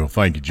 Jeff Neal.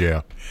 Thank you,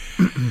 Jeff.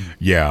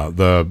 Yeah,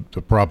 the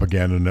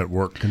propaganda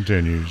network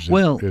continues.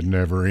 Well, it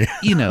never ends.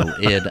 You know,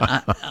 Ed,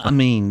 I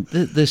mean,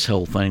 this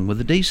whole thing with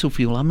the diesel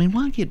fuel, I mean,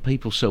 why get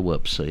people so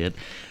upset?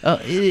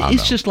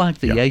 It's just like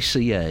the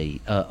ACA,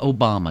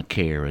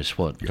 Obamacare is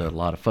what a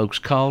lot of folks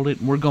called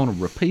it. We're going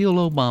to repeal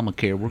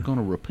Obamacare. We're going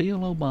to repeal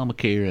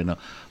Obamacare. And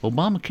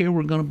Obamacare,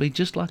 we're going to be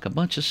just like a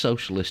bunch of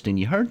socialists. And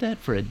you heard that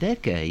for a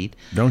decade.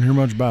 Don't hear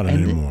much about it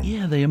anymore.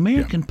 The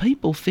American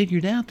people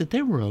figured out that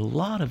there were a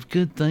lot of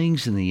good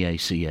things in the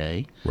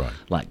ACA. Right.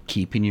 Like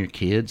keeping your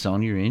kids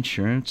on your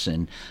insurance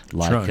and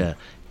like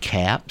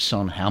caps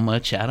on how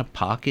much out of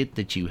pocket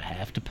that you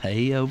have to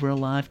pay over a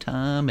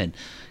lifetime and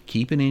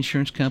keeping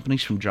insurance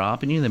companies from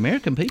dropping you. The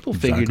American people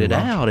figured it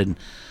out, and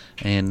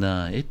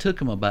it took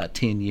them about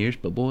 10 years,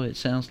 but boy, it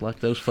sounds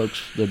like those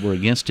folks that were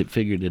against it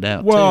figured it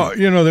out too.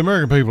 You know, the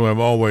American people have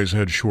always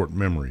had short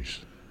memories.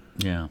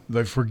 Yeah.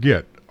 They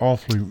forget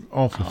awfully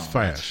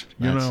fast,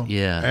 you know?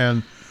 Yeah.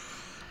 And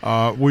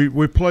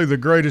we play the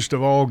greatest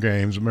of all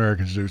games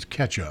Americans do is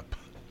catch up.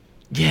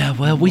 Yeah,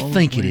 well, we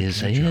think it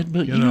is, Ed,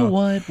 but you know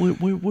what?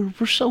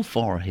 We're so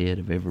far ahead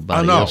of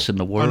everybody else in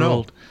the world. I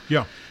know.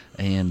 Yeah.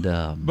 And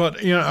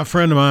but a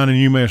friend of mine, and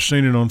you may have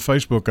seen it on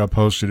Facebook. I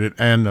posted it,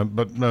 and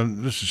but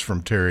this is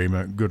from Terry,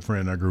 my good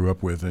friend I grew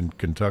up with in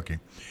Kentucky,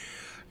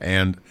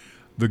 and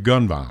the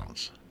gun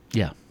violence.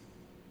 Yeah.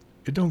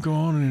 It don't go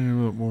on in any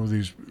more of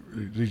these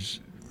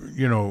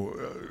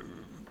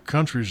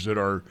countries that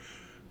are.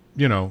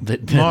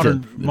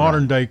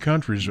 Modern day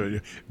countries,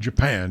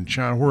 Japan,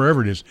 China,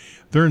 wherever it is,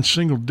 they're in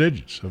single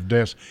digits of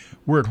deaths.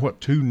 We're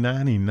at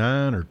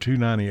 299 or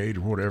 298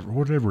 or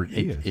whatever it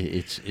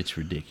is. It's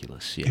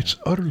ridiculous. Yeah, it's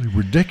utterly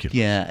ridiculous.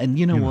 Yeah, and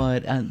you know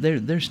what?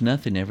 There's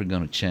nothing ever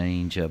going to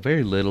change.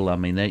 Very little. I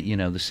mean,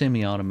 the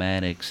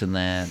semi-automatics and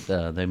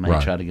that they may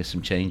try to get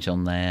some change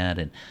on that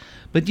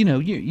But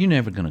you're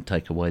never going to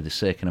take away the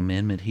Second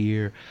Amendment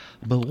here.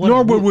 But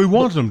nor would we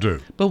want them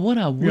to. But what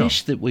I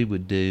wish that we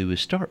would do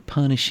is start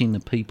punishing the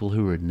people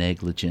who are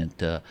negligent,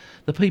 the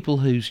people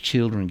whose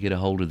children get a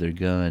hold of their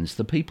guns,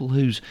 the people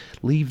who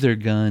leave their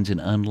guns in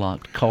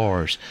unlocked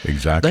cars.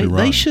 Exactly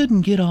right. They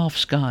shouldn't get off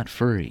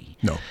scot-free.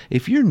 No.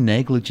 If you're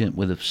negligent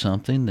with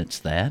something that's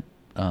that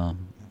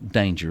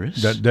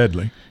dangerous, that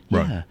deadly,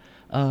 right?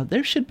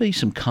 There should be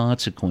some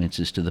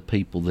consequences to the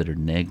people that are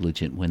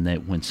negligent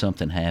when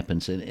something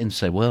happens, and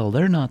say, well,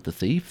 they're not the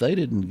thief. They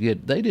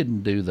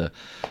didn't do the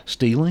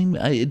stealing.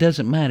 It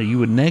doesn't matter. You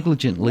were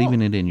negligent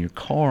leaving it in your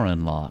car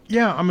unlocked.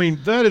 Yeah, I mean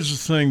that is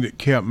the thing that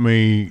kept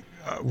me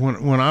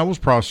when I was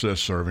process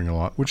serving a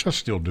lot, which I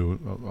still do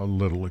a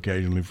little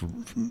occasionally for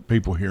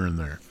people here and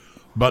there.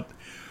 But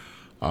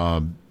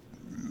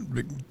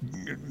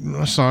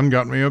my son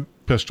got me a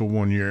pistol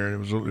one year,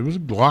 and it was a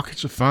Glock.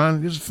 It's a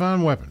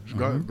fine weapon. It's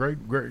got a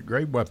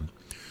great weapon.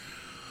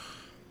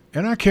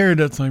 And I carried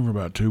that thing for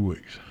about 2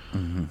 weeks,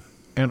 and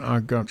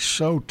I got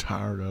so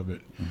tired of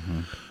it.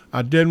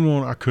 I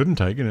couldn't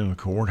take it in the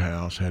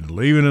courthouse. Had to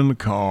leave it in the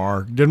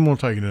car. Didn't want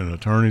to take it in an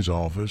attorney's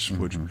office,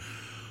 which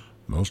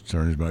most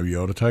attorneys maybe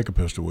ought to take a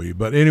pistol with you.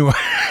 But anyway,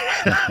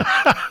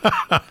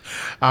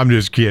 I'm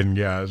just kidding,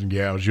 guys and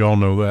gals. Y'all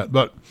know that.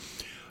 But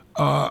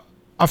I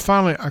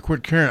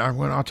quit carrying.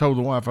 I told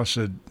the wife, I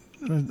said,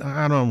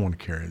 I don't want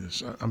to carry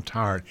this. I'm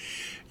tired.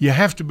 You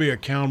have to be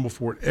accountable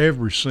for it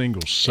every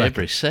single second.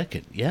 Every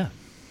second, yeah.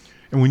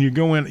 And when you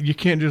go in, you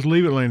can't just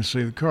leave it laying to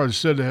see the car. They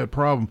said they had a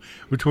problem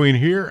between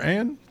here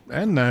and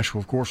Nashville,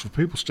 of course, with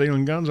people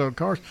stealing guns out of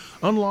cars.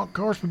 Unlocked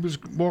cars, people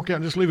just walk out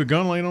and just leave a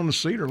gun laying on the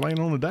seat or laying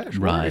on the dashboard.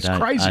 Right. It's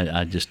crazy.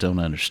 I just don't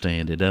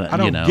understand it. I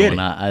don't get it.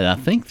 And I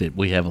think that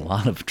we have a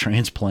lot of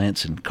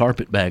transplants and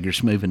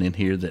carpetbaggers moving in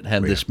here that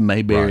have this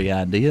Mayberry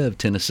idea of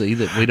Tennessee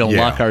that we don't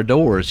lock our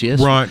doors.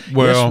 Yes, right.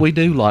 Well, yes, we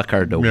do lock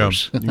our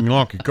doors. Yeah, you can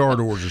lock your car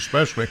doors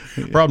especially.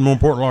 Probably more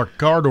important to lock your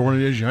car door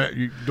than it is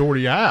your door to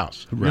your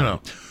house. Right. You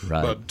know.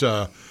 Right.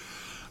 But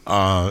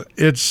I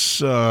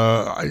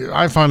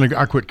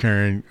quit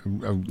carrying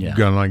a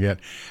gun like that.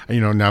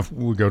 You know, now if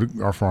we go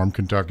to our farm,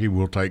 Kentucky,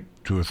 we'll take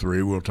 2 or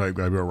 3. We'll take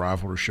maybe a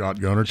rifle or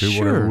shotgun or 2,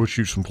 whatever. We'll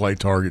shoot some clay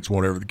targets,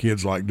 whatever. The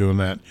kids like doing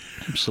that.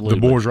 Absolutely.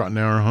 The boys right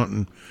now are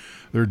hunting.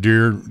 They're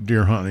deer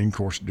hunting. Of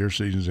course, deer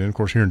season's in. Of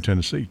course, here in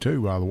Tennessee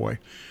too, by the way.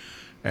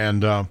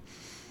 And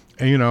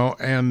you know,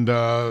 and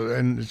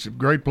it's a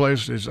great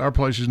place. Our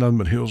place is nothing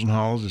but hills and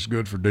hollows. It's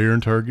good for deer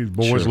and turkeys.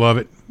 Boys love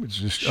it. It's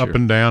just up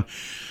and down.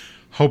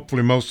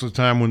 Hopefully, most of the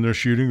time when they're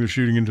shooting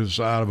into the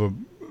side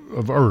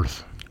of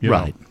earth, you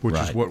know, which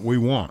is what we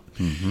want.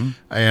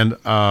 And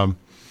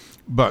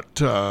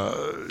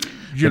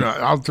you know,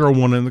 I'll throw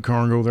one in the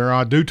car and go there.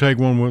 I do take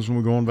one with us when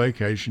we go on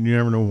vacation. You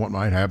never know what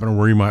might happen or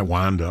where you might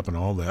wind up and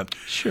all that.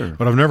 Sure.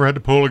 But I've never had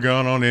to pull a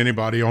gun on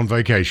anybody on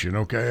vacation.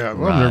 Okay, I've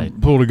never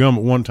pulled a gun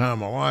but one time in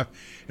my life.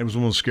 It was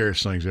one of the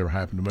scariest things that ever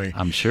happened to me.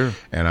 I'm sure.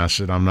 And I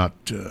said, I'm not.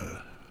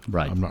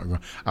 I'm not going.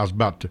 I was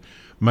about to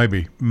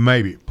maybe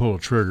pull a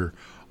trigger.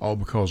 All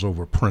because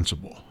over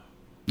principle.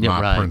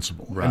 My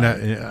principle. Right.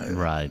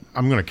 And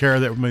I'm going to carry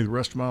that with me the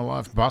rest of my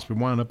life, possibly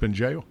wind up in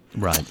jail.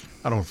 Right.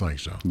 I don't think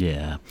so.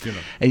 Yeah.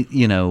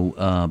 You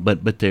know.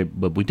 But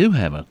we do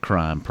have a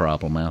crime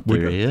problem out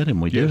there, Ed,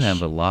 and we do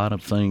have a lot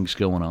of things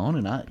going on.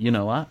 And I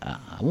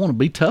want to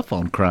be tough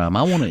on crime.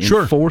 I want to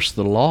enforce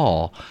the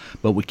law,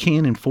 but we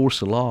can't enforce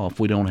the law if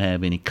we don't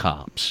have any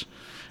cops.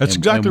 That's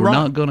exactly right. We're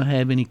not going to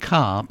have any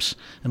cops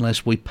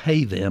unless we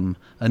pay them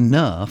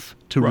enough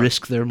to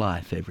risk their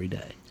life every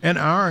day. And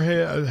our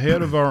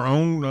head of our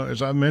own,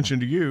 as I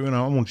mentioned to you, and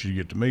I want you to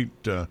get to meet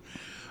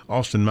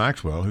Austin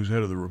Maxwell, who's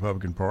head of the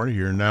Republican Party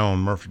here, now on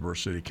Murfreesboro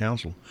City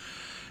Council.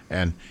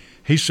 And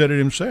he said it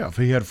himself.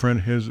 He had a friend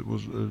of his that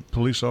was a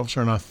police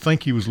officer, and I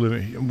think he was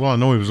living, well, I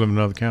know he was living in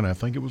another county. I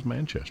think it was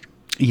Manchester.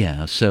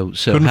 Yeah, so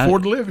couldn't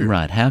afford to live here.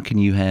 Right. How can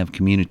you have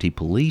community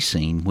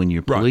policing when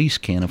your police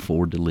can't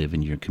afford to live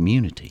in your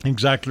community?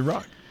 Exactly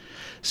right.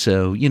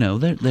 So, you know,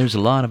 there's a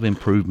lot of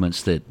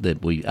improvements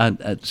that we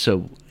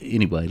so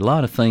anyway, a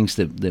lot of things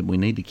that we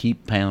need to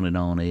keep pounding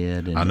on,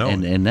 Ed. And, I know.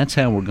 And that's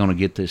how we're going to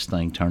get this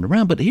thing turned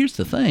around. But here's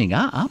the thing.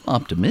 I'm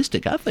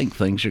optimistic. I think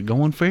things are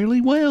going fairly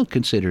well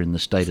considering the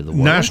state of the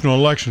world. National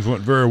elections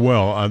went very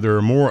well.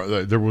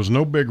 There was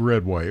no big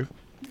red wave.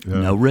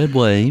 No red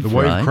wave. The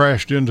wave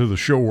crashed into the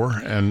shore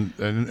and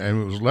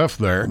it was left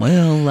there.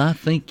 Well, I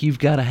think you've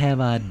got to have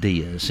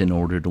ideas in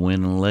order to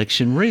win an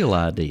election, real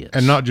ideas.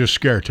 And not just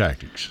scare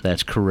tactics.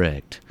 That's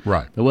correct.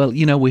 Right. Well,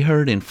 you know, we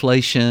heard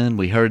inflation.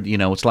 We heard, you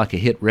know, it's like a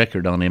hit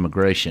record on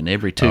immigration.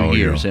 Every 2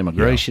 years,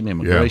 immigration.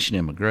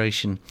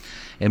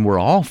 And we're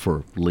all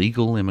for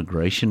legal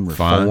immigration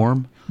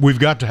reform. Fine. We've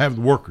got to have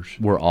the workers.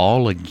 We're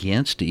all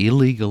against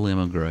illegal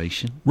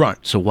immigration. Right.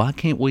 So why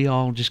can't we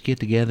all just get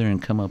together and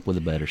come up with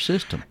a better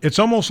system? It's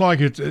almost like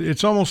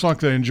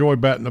they enjoy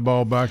batting the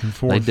ball back and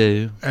forth. They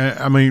do.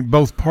 I mean,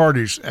 both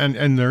parties,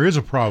 and there is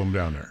a problem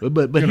down there.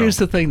 But here's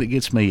the thing that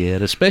gets me,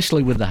 Ed,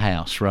 especially with the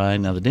House, right?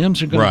 Now, the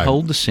Dems are going to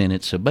hold the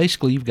Senate, so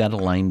basically you've got a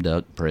lame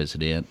duck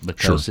president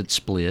because it's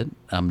split.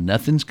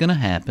 Nothing's going to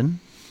happen.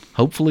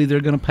 Hopefully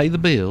they're going to pay the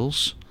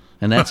bills,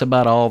 and that's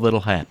about all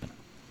that'll happen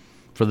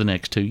for the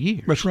next 2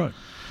 years. That's right.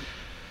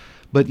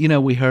 But, you know,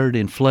 we heard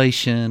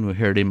inflation, we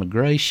heard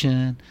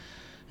immigration,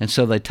 and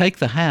so they take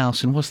the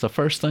House, and what's the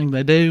first thing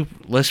they do?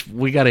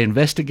 We got to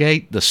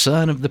investigate the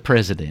son of the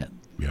president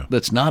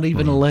that's not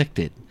even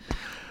elected.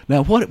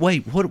 Now, what? I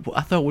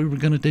thought we were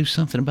going to do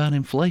something about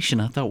inflation.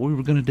 I thought we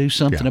were going to do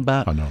something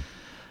about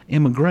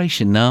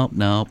immigration.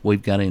 No,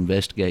 we've got to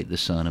investigate the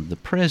son of the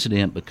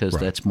president because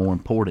that's more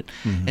important.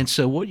 Mm-hmm. And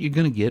so what you're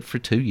going to get for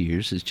 2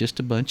 years is just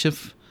a bunch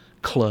of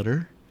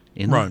clutter.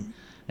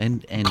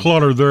 And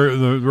clutter.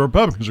 The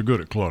Republicans are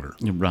good at clutter.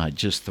 Right,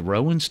 just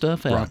throwing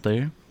stuff out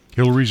there.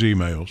 Hillary's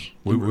emails.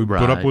 We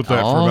put up with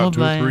that for about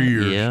 2 or 3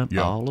 years.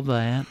 Yeah, all of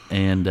that,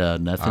 and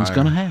nothing's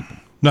going to happen.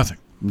 Nothing.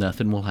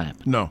 nothing will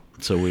happen. No.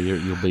 So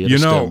you'll be at a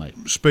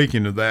stalemate.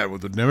 Speaking of that,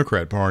 with the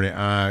Democrat Party,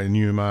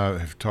 you and I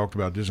have talked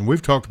about this, and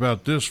we've talked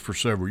about this for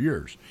several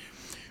years.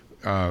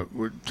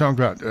 We're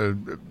talking about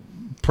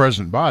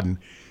President Biden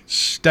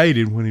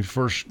stated when he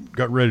first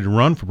got ready to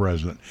run for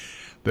president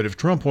that if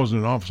Trump wasn't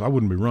in office, I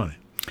wouldn't be running.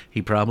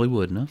 He probably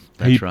wouldn't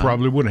have.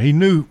 Probably wouldn't. He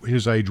knew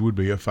his age would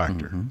be a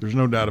factor. Mm-hmm. There's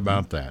no doubt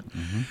about that.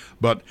 Mm-hmm.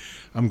 But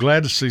I'm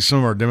glad to see some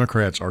of our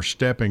Democrats are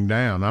stepping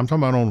down. I'm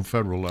talking about on the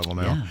federal level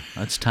now. Yeah,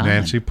 that's time.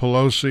 Nancy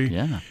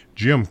Pelosi,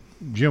 Jim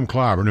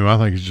Clyburn, who I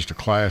think is just a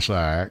class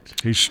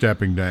act. He's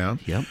stepping down.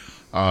 Yep.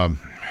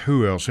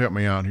 Who else? Help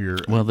me out here.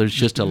 Well, there's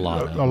just a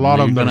lot of them. A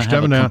lot of them that are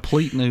stepping down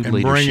complete new and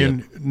leadership.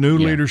 Bringing new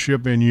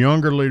leadership in,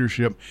 younger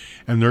leadership,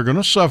 and they're going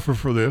to suffer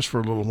for this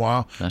for a little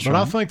while. That's but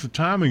right. I think the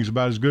timing's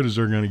about as good as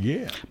they're going to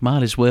get.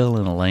 Might as well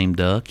in a lame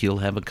duck. You'll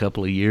have a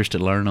couple of years to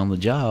learn on the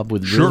job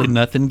with really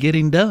nothing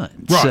getting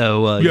done. Right.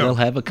 So they'll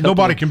have a couple.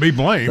 Nobody can be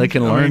blamed. They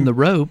can learn the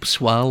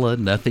ropes while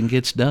nothing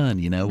gets done.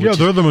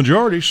 They're the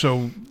majority,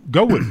 so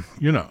go with it.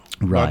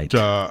 Right.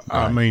 But,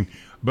 right.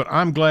 But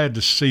I'm glad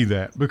to see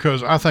that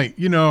because I think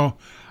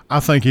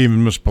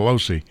even Miss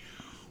Pelosi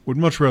would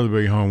much rather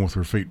be home with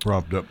her feet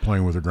propped up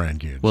playing with her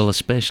grandkids. Well,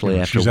 especially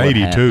after she's what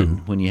 82.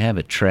 happened, when you have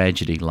a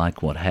tragedy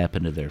like what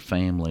happened to their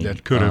family.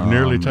 That could have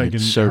nearly taken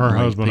her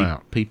husband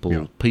out.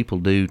 People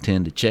do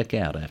tend to check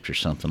out after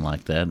something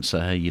like that and say,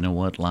 hey, you know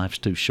what, life's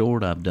too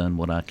short. I've done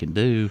what I can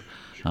do.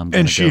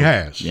 And she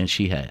has. And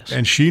she has.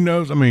 And she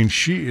knows.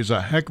 She is a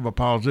heck of a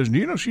politician.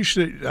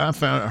 I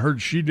heard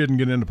she didn't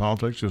get into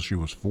politics until she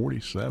was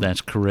 47.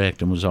 That's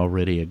correct, and was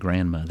already a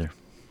grandmother.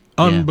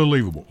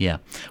 Unbelievable. Yeah.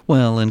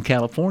 Well, in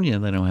California,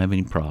 they don't have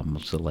any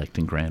problems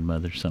electing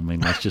grandmothers.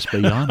 Let's just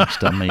be honest.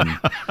 They're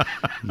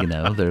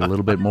a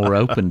little bit more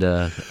open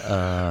to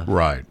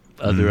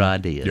other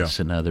ideas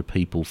and other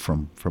people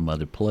from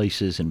other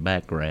places and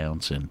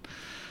backgrounds. And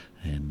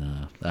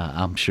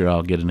I'm sure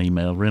I'll get an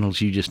email,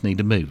 Reynolds, you just need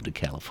to move to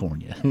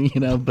California.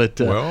 But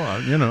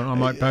I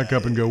might pack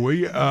up and go.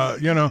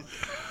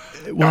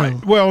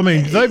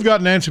 They've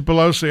got Nancy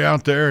Pelosi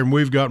out there, and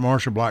we've got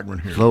Marsha Blackburn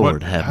here.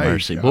 Lord have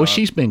mercy. Boy,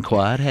 she's been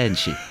quiet, hasn't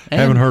she?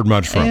 Haven't heard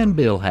much from her. And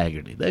Bill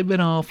Hagerty. They've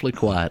been awfully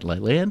quiet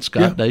lately. And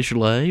Scott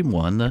Deschalais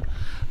won the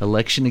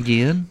election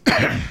again.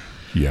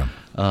 Yeah.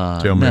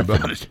 Tell me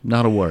about it.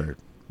 Not a word.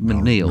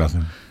 Neil.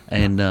 Nothing.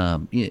 And,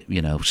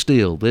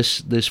 still,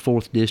 this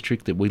 4th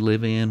district that we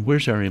live in,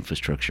 where's our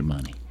infrastructure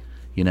money?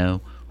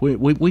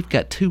 We've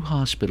got 2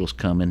 hospitals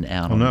coming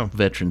out on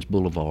Veterans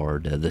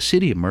Boulevard. The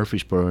city of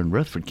Murfreesboro and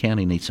Rutherford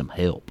County need some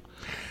help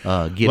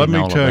getting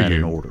all of that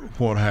in order.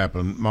 What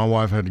happened. My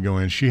wife had to go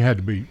in. She had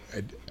to be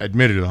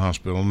admitted to the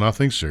hospital,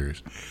 nothing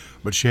serious,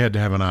 but she had to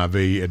have an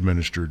IV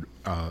administered.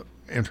 IV,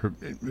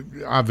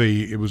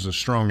 it was a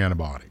strong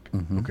antibiotic,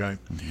 okay?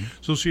 Mm-hmm.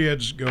 So she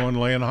had to go and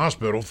lay in the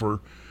hospital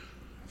for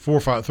 3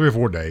 or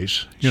 4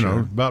 days,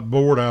 about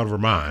bored out of her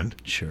mind.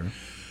 Sure.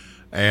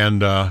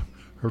 And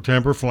her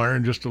temper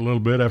flaring just a little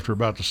bit after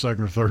about the 2nd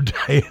or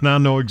 3rd day, and I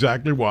know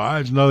exactly why.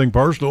 It's nothing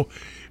personal.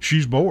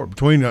 She's bored.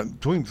 Between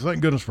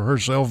thank goodness for her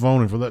cell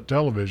phone and for that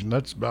television,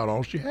 that's about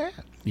all she had.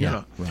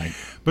 Yeah, right.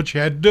 But she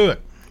had to do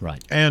it.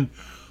 Right.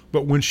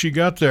 But when she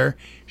got there,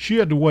 she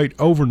had to wait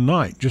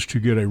overnight just to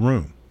get a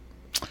room.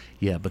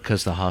 Yeah,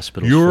 because the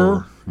hospital's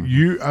full.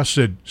 I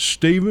said,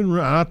 Stephen,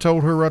 I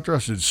told her right there, I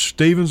said,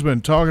 Stephen's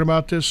been talking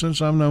about this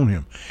since I've known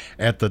him.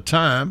 At the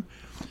time,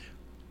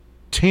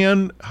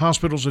 10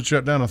 hospitals had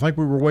shut down. I think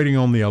we were waiting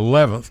on the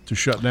 11th to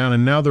shut down,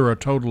 and now there are a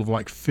total of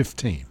like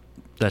 15.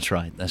 That's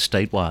right. That's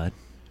statewide.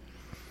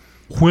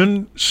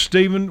 When,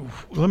 Stephen,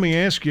 let me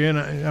ask you, and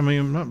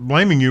I'm not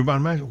blaming you,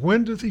 but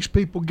when do these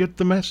people get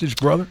the message,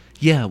 brother?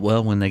 Yeah,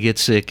 well, when they get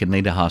sick and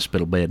need a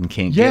hospital bed and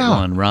can't get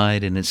one,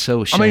 right? And it's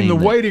so a shame. The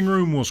waiting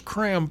room was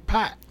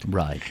cram-packed.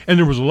 Right. And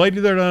there was a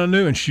lady there that I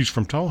knew, and she's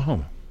from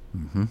Tullahoma.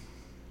 Mm-hmm.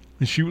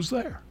 And she was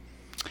there.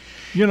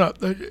 They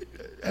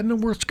had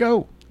nowhere to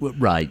go.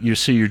 Right.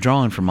 You're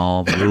drawing from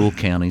all the rural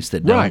counties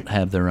that don't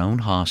have their own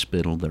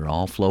hospital. They're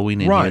all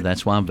flowing in here.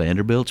 That's why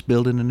Vanderbilt's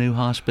building a new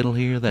hospital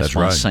here. That's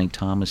why St.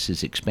 Thomas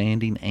is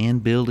expanding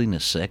and building a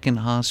 2nd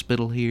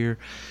hospital here.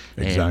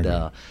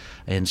 Exactly.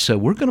 And so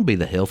we're going to be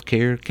the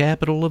healthcare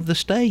capital of the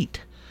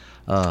state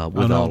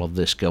with all of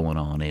this going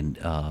on, and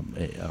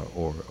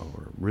or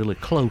really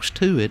close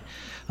to it.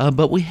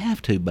 But we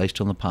have to, based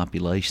on the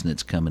population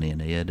that's coming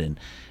in, Ed,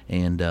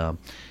 and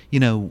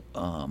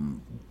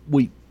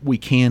we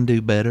can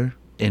do better,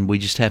 and we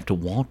just have to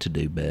want to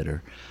do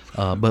better.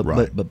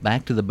 But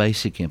back to the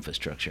basic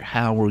infrastructure.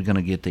 How are we going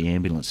to get the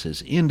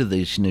ambulances into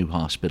these new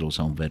hospitals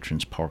on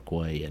Veterans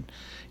Parkway? And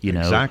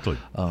exactly.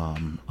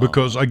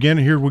 Because again,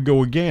 here we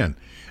go again.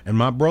 And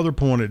my brother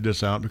pointed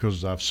this out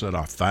because I've said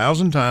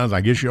 1,000 times.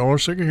 I guess you all are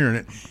sick of hearing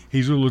it.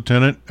 He's a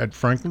lieutenant at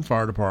Franklin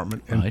Fire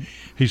Department, and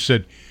he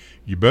said,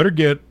 "You better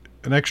get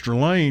an extra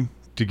lane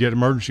to get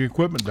emergency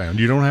equipment down.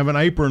 You don't have an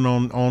apron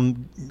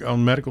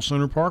on Medical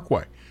Center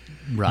Parkway."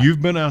 Right.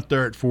 You've been out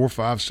there at 4,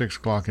 5, 6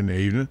 o'clock in the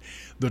evening.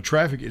 The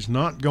traffic is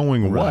not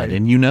going away. Right,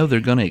 and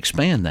they're going to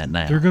expand that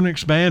now. They're going to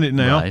expand it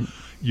now. Right.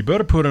 you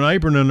better put an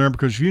apron in there,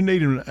 because if you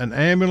need an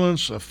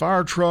ambulance, a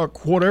fire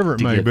truck, whatever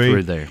it may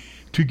be,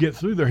 to get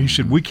through there. He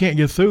said, we can't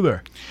get through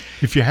there.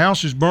 If your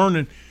house is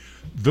burning,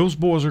 those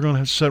boys are going to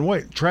have to say,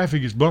 wait,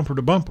 traffic is bumper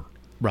to bumper.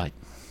 Right.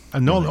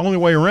 And the only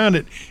way around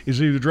it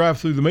is either drive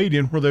through the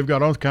median, where they've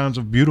got all kinds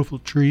of beautiful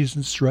trees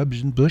and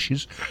shrubs and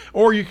bushes,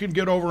 or you can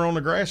get over on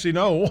the grassy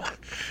knoll.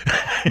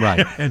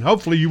 Right. And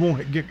hopefully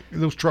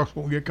those trucks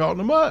won't get caught in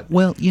the mud.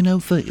 Well,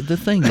 the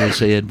thing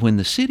is, Ed, when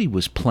the city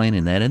was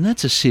planning that, and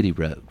that's a city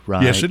road,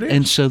 right? Yes, it is.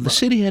 And so the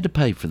city had to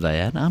pay for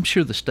that. I'm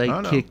sure the state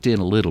kicked in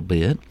a little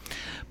bit.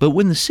 But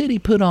when the city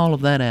put all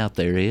of that out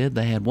there, Ed,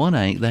 they had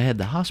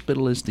the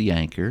hospital as the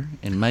anchor,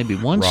 and maybe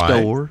one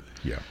store.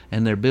 Yeah.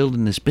 And they're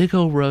building this big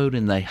old road,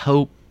 and they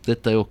hope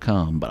that they'll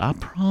come. But I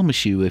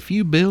promise you, if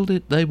you build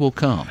it, they will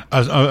come.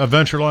 A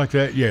venture like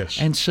that,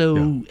 yes. And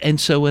so,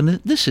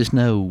 this is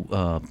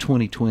no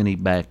 2020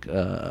 back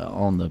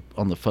on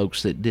the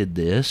folks that did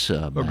this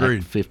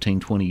back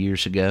 15, 20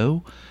 years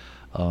ago.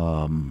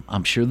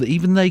 I'm sure that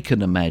even they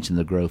couldn't imagine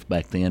the growth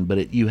back then.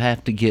 But you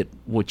have to get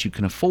what you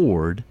can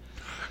afford.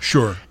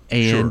 Sure.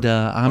 And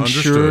I'm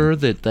sure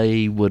that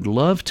they would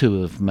love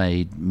to have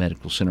made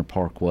Medical Center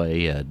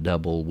Parkway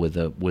double with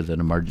an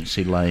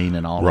emergency lane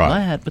and all of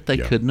that, but they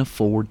couldn't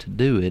afford to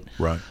do it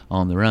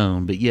on their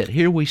own. But yet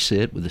here we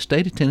sit with the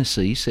state of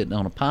Tennessee sitting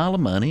on a pile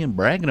of money and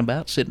bragging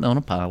about sitting on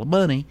a pile of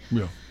money,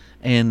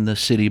 and the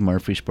city of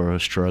Murfreesboro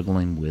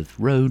struggling with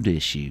road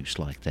issues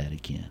like that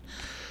again.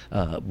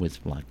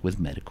 With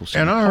Medical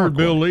Center. And I heard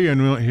Bill Lee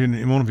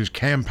in one of his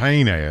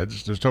campaign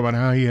ads just talk about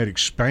how he had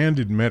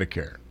expanded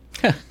Medicare.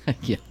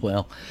 Yeah,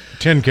 well,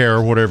 TennCare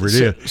or whatever it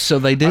is. So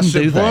they didn't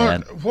do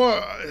that.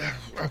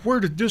 Where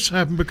did this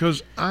happen?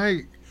 Because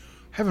I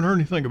haven't heard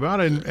anything about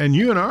it, and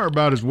you and I are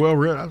about as well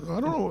read. I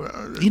don't know.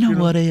 You know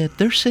what, Ed?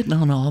 They're sitting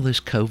on all this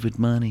COVID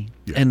money,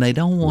 and they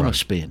don't want to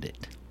spend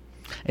it.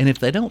 And if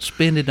they don't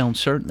spend it on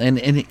certain, and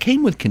it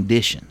came with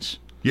conditions.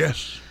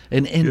 Yes.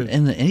 And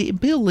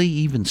Bill Lee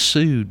even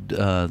sued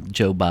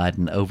Joe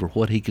Biden over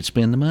what he could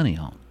spend the money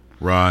on.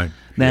 Right.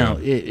 Now,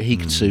 he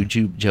can sue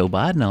Joe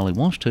Biden all he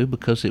wants to,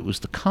 because it was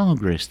the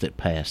Congress that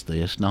passed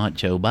this, not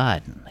Joe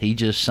Biden. He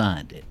just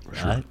signed it, right?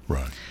 Sure.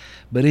 Right.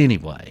 But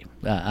anyway,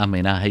 I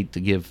mean, I hate to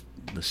give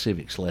the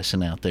civics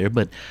lesson out there,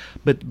 but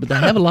they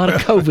have a lot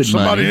of COVID money.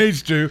 Somebody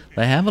needs to.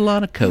 They have a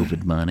lot of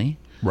COVID money.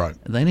 Right.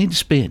 They need to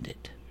spend it.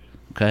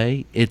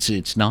 Okay, it's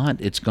going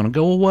to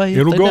go away.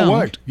 It'll go don't.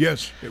 away.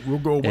 Yes, it will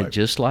go away. And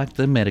just like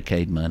the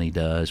Medicaid money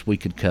does, we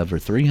could cover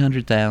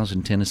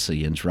 300,000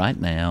 Tennesseans right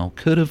now.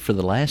 Could have for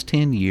the last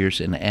 10 years,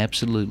 and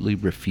absolutely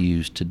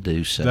refused to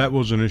do so. That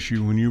was an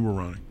issue when you were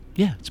running.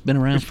 Yeah, it's been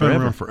around forever. It's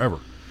been around forever.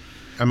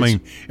 I mean,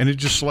 and it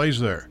just slays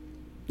there.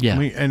 Yeah, I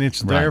mean, and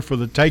it's there for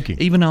the taking.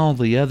 Even all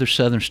the other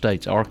southern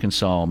states,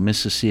 Arkansas,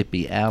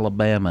 Mississippi,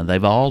 Alabama,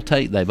 they've all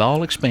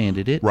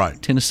expanded it.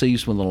 Right.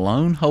 Tennessee's one of the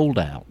lone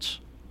holdouts.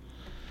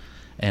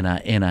 And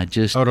I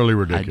just utterly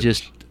ridiculous. I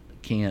just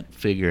can't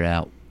figure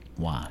out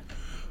why.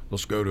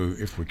 Let's go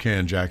to, if we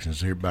can,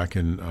 Jackson's here back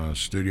in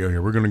studio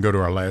here. We're going to go to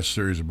our last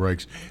series of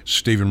breaks.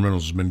 Stephen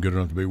Reynolds has been good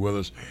enough to be with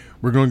us.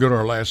 We're going to go to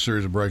our last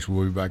series of breaks.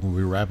 We'll be back when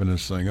we're wrapping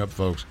this thing up,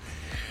 folks.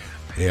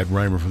 Ed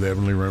Raymer for the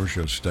Edwin Lee Raymer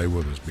Show. Stay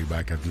with us. Be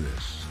back after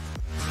this.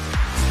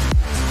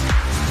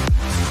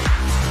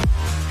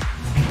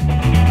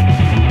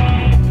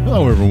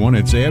 Hello, everyone.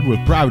 It's Ed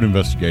with Private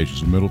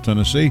Investigations in Middle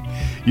Tennessee.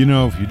 You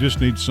know, if you just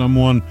need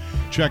someone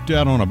checked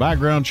out on a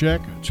background check,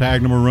 a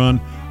tag number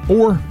run,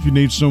 or if you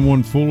need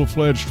someone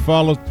full-fledged to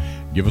follow,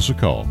 give us a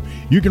call.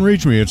 You can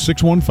reach me at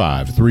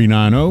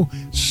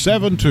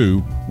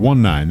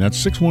 615-390-7219.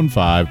 That's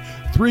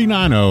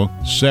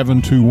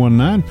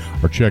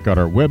 615-390-7219. Or check out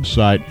our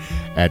website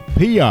at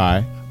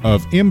piofmt.com.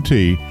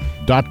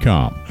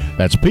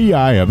 That's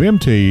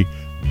piofmt.com.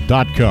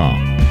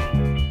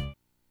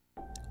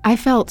 I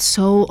felt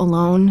so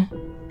alone,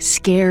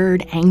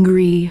 scared,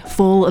 angry,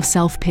 full of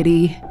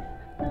self-pity.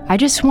 I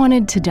just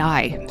wanted to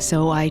die,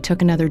 so I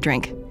took another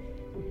drink.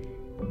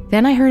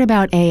 Then I heard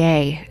about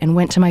AA and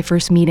went to my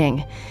first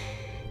meeting.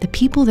 The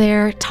people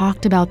there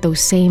talked about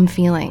those same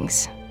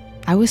feelings.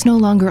 I was no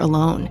longer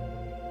alone.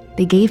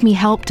 They gave me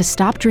help to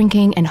stop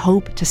drinking and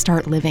hope to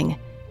start living.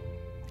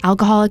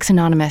 Alcoholics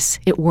Anonymous,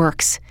 it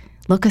works.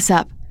 Look us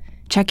up.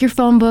 Check your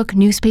phone book,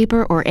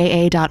 newspaper, or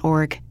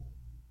aa.org.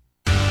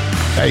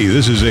 Hey,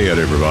 this is Ed,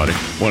 everybody.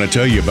 Want to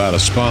tell you about a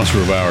sponsor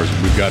of ours.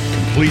 We've got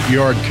Complete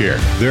Yard Care.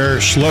 Their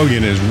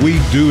slogan is, we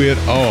do it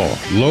all.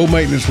 Low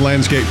maintenance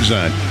landscape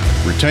design,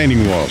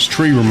 retaining walls,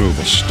 tree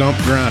removal, stump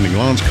grinding,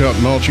 lawns cut,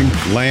 mulching,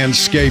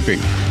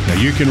 landscaping.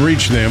 Now you can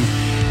reach them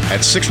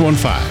at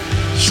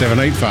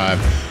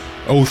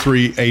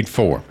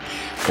 615-785-0384.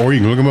 Or you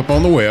can look them up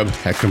on the web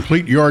at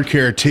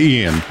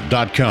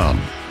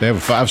CompleteYardCareTN.com. They have a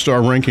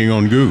 5-star ranking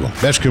on Google.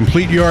 That's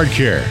Complete Yard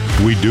Care.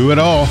 We do it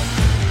all.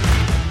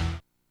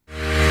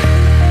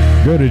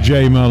 Go to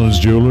J. Mullins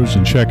Jewelers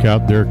and check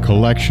out their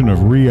collection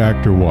of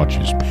reactor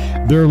watches.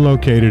 They're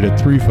located at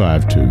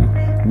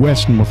 352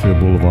 West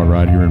Northfield Boulevard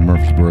right here in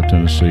Murfreesboro,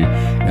 Tennessee.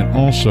 And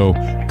also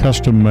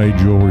custom-made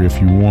jewelry.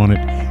 If you want it,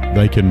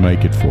 they can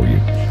make it for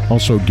you.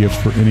 Also gifts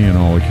for any and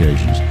all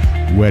occasions.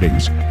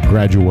 weddings,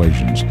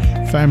 graduations,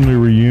 family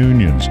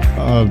reunions,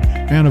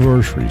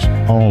 anniversaries,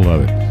 all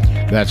of it.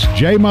 That's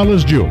J.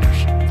 Mullis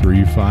Jewelers,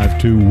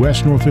 352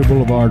 West Northfield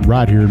Boulevard,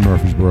 right here in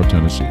Murfreesboro,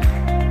 Tennessee.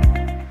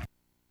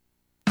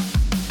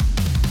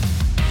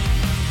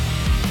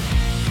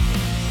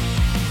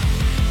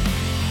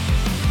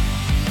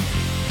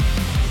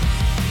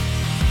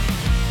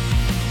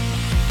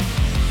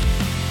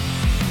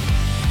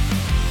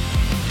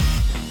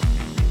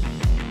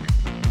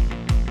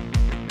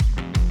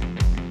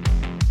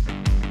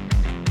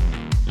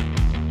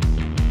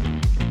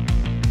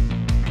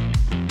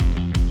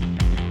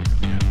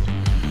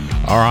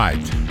 All right,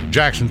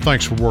 Jackson,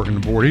 thanks for working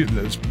the board.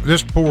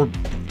 This poor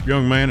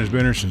young man has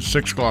been here since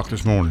 6 o'clock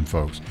this morning,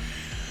 folks.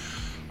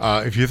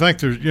 If you think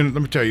there's, let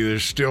me tell you,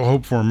 there's still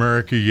hope for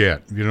America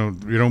yet. You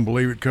don't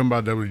believe it? Come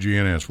by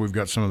WGNS. We've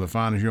got some of the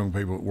finest young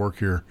people that work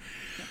here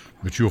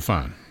that you'll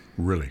find.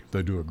 Really,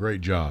 they do a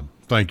great job.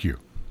 Thank you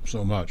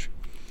so much.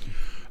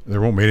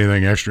 There won't be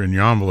anything extra in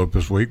your envelope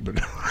this week,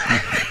 but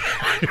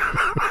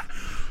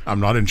I'm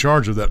not in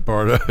charge of that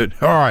part of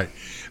it. All right.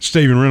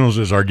 Stephen Reynolds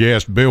is our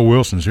guest. Bill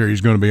Wilson's here.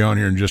 He's going to be on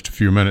here in just a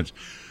few minutes.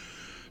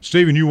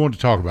 Stephen, you want to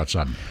talk about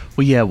something?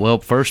 Well,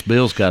 first,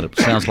 Bill's got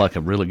sounds like a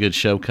really good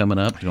show coming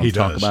up. You're going to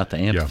talk about the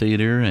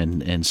amphitheater,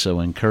 and so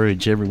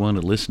encourage everyone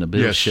to listen to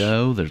Bill's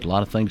show. There's a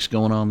lot of things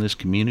going on in this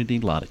community, a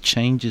lot of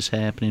changes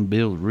happening.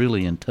 Bill's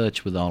really in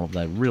touch with all of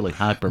that, really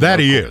hyper. That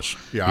he is.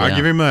 Yeah, I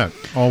give him that,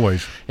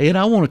 always. Ed,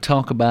 I want to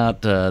talk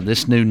about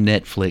this new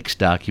Netflix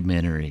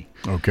documentary.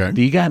 Okay.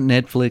 Do you got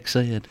Netflix,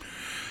 Ed?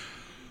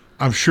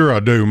 I'm sure I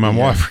do. My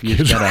wife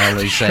gets got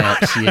all these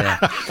apps, yeah.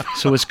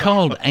 So it's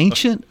called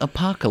Ancient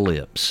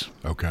Apocalypse.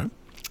 Okay.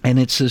 And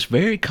it's this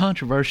very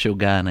controversial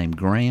guy named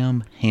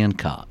Graham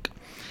Hancock.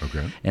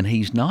 Okay. And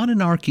he's not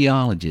an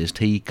archaeologist.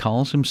 He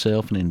calls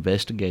himself an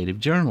investigative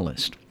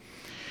journalist.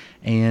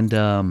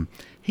 And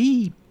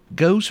he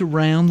goes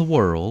around the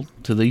world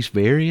to these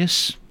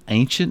various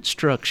ancient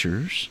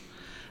structures.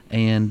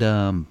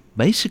 And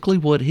basically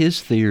what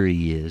his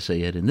theory is,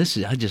 Ed, and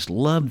I just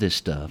love this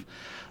stuff.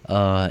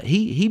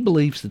 He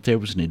believes that there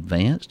was an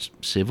advanced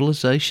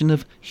civilization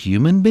of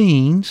human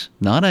beings,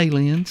 not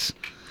aliens,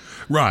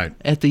 right,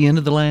 at the end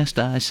of the last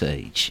ice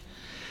age.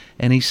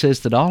 And he says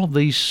that all of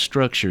these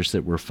structures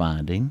that we're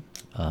finding,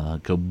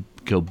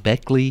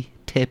 Göbekli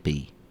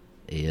Tepe,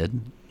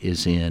 Ed,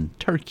 is in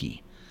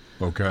Turkey.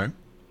 Okay.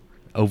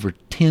 Over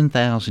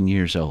 10,000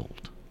 years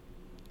old.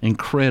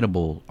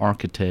 Incredible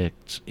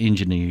architects,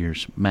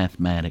 engineers,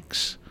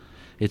 mathematics.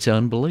 It's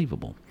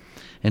unbelievable.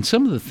 And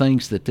some of the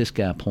things that this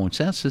guy points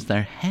out says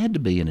there had to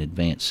be an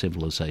advanced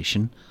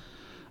civilization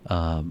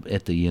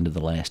at the end of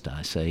the last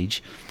ice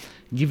age.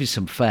 I'll give you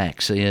some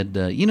facts, Ed.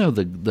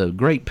 The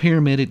Great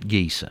Pyramid at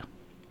Giza.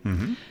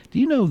 Mm-hmm. Do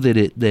you know that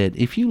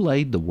if you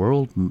laid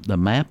the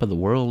map of the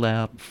world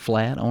out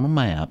flat on a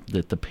map,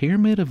 that the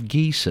Pyramid of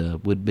Giza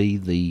would be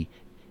the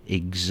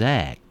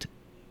exact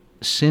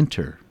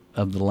center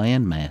of the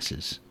land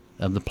masses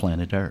of the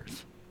planet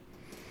Earth?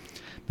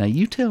 Now,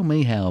 you tell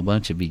me how a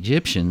bunch of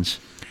Egyptians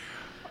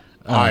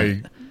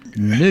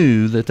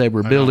knew that they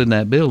were building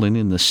that building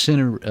in the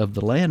center of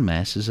the land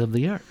masses of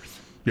the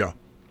Earth. Yeah,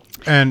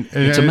 and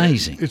it's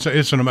amazing.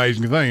 It's an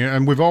amazing thing,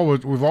 and we've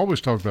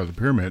always talked about the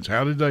pyramids.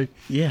 How did they?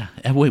 Yeah,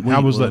 how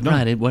was that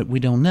done? Right,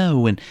 we don't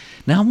know. And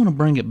now I want to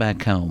bring it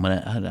back home.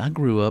 And I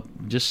grew up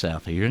just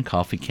south of here in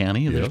Coffee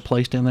County. And there's a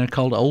place down there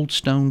called Old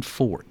Stone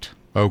Fort.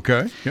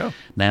 Okay, yeah.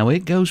 Now,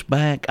 it goes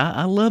back.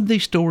 I love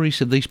these stories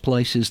of these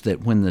places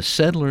that when the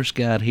settlers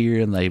got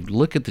here and they'd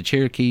look at the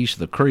Cherokees,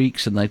 the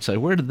Creeks, and they'd say,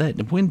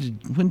 when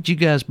did you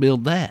guys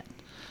build that?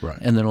 Right.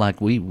 And they're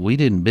like, we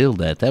didn't build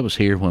that. That was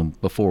here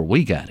before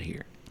we got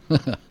here.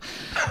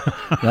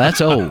 That's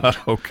old.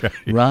 Okay.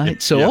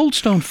 Right? So Old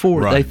Stone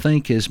Fort, right, they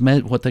think is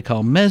what they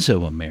call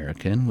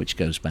Mesoamerican, which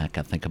goes back,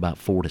 I think, about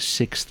 4,000 to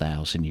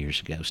 6,000 years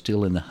ago,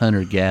 still in the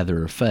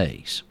hunter-gatherer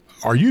phase.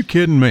 Are you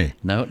kidding me?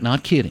 No,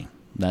 not kidding.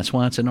 That's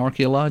why it's an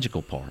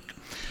archaeological park.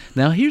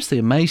 Now, here's the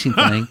amazing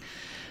thing.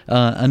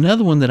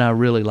 Another one that I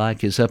really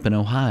like is up in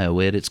Ohio,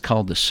 Ed. It's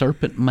called the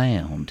Serpent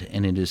Mound,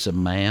 and it is a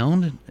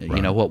mound,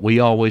 right, what we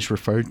always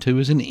referred to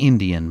as an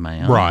Indian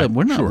mound. Right, but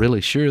we're not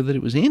really sure that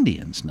it was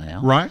Indians now.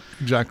 Right,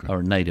 exactly.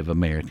 Or Native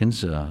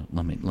Americans.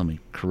 Let me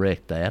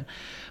correct that.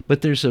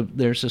 But there's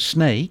a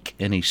snake,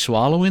 and he's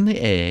swallowing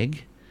the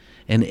egg.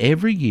 And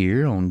every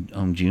year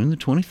on June the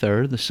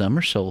 23rd, the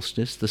summer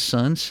solstice, the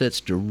sun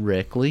sets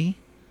directly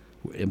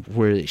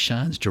where it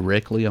shines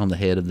directly on the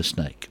head of the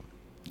snake.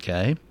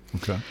 Okay?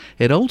 Okay.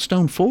 At Old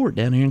Stone Fort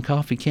down here in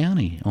Coffee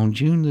County on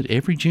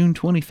every June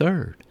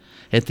 23rd,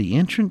 at the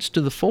entrance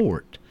to the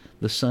fort,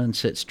 the sun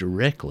sets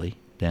directly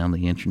down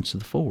the entrance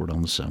of the fort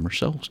on the summer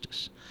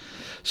solstice.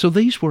 So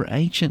these were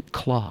ancient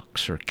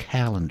clocks or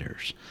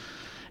calendars,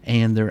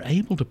 and they're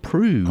able to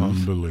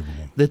prove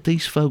that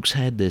these folks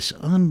had this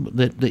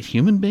that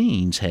human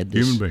beings had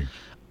this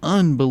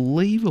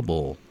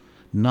unbelievable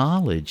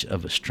knowledge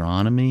of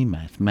astronomy,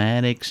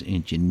 mathematics,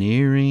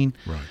 engineering,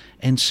 right,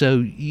 And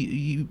so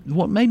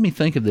what made me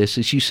think of this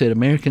is you said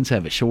Americans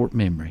have a short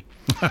memory.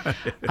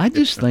 I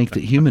just think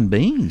that human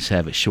beings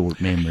have a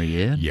short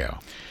memory, Ed. Yeah.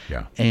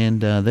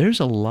 And there's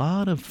a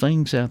lot of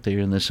things out there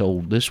in this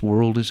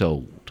world is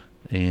old.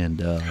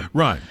 And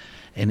Right.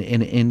 And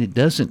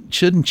it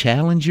shouldn't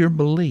challenge your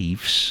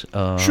beliefs.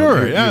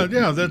 Sure,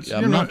 that's.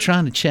 I'm not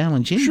trying to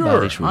challenge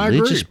anybody's Sure, I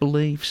religious agree.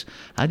 beliefs.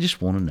 I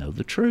just want to know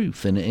the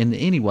truth. And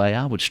anyway,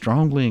 I would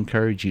strongly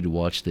encourage you to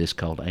watch this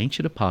called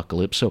Ancient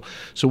Apocalypse.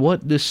 So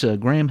what this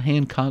Graham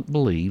Hancock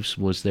believes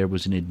was there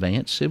was an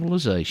advanced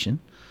civilization.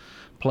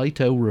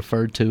 Plato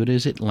referred to it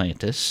as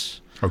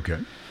Atlantis. Okay.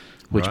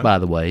 Which, Right. by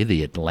the way,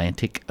 the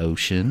Atlantic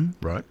Ocean.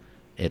 Right.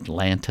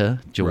 Atlanta,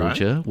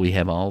 Georgia. Right. We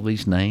have all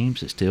these names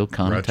that still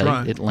connotate That's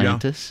right,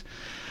 Atlantis.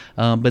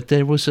 But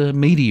there was a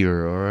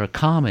meteor or a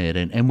comet,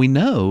 and we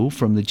know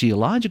from the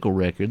geological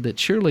record that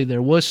surely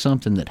there was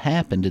something that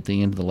happened at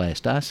the end of the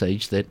last ice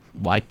age that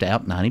wiped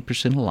out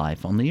 90% of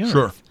life on the Earth.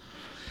 Sure.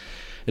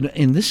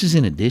 And this is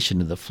in addition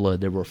to the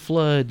flood. There were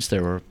floods.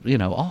 There were,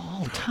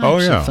 all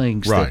types of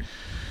things right.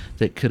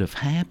 that could have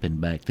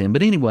happened back then.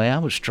 But anyway, I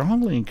would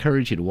strongly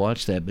encourage you to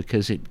watch that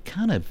because it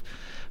kind of,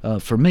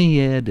 for me,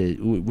 Ed,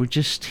 we're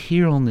just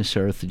here on this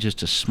earth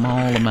just a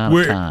small amount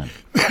of time.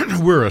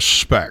 We're a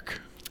speck.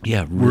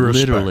 Yeah, We're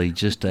literally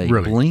just a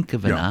Really. blink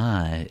of an Yeah.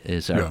 eye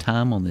is our Yeah.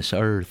 time on this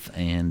earth,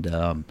 and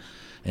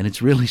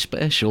it's really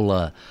special.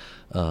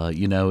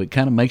 It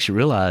kind of makes you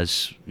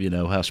realize,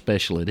 how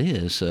special it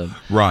is.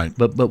 Right.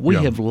 But we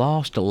Yeah. have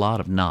lost a lot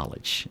of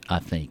knowledge, I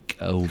think,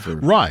 over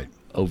Right.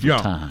 over Yeah.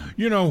 time.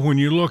 When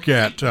you look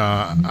at,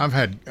 I've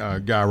had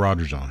Guy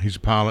Rogers on. He's a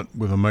pilot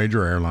with a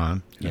major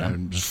airline. Yeah.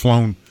 And has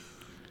flown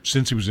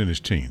since he was in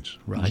his teens.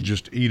 Right.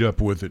 Just eat up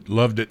with it.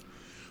 Loved it.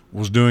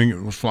 Was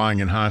flying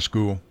in high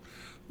school.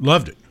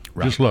 Loved it.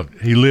 Right. Just loved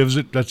it. He lives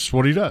it. That's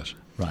what he does.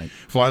 Right.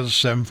 Flies a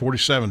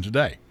 747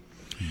 today.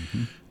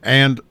 Mm-hmm.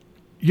 And,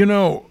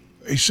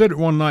 he said it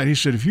one night. He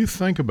said, if you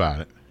think about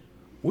it,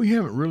 we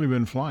haven't really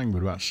been flying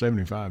but about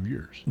 75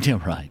 years. Yeah,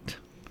 right.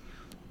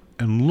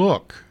 And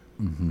look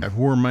at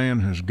where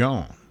man has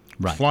gone.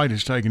 Right. Flight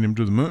has taken him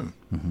to the moon.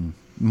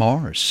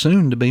 Mars,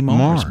 soon to be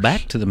Mars, Mars.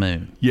 back to the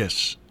moon.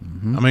 Yes.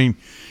 I mean,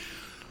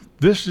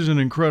 this is an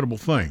incredible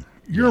thing.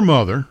 Your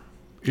mother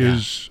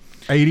is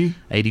 80,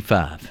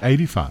 85.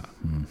 85.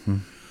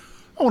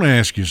 I want to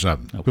ask you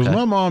something. Because Okay.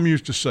 my mom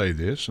used to say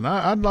this, and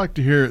I'd like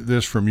to hear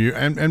this from you.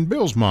 And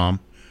Bill's mom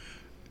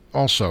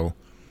also,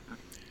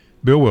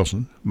 Bill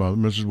Wilson, mother,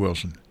 Mrs.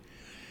 Wilson.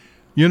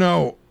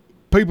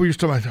 People used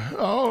to talk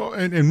about,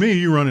 and me,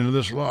 you run into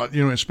this a lot,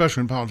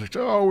 especially in politics.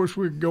 Oh, I wish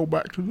we could go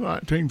back to the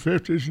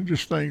 1950s and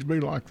just things be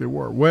like they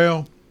were.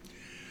 Well,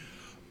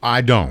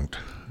 I don't,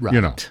 Right.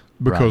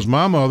 because Right.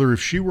 my mother,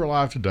 if she were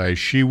alive today,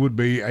 she would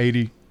be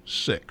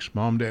 86.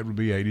 Mom and Dad would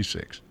be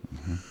 86.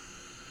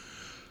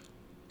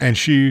 And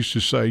she used to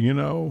say, and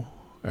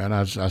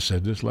I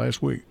said this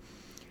last week,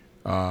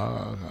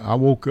 I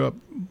woke up,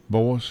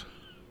 boys,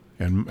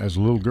 and as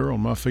a little girl,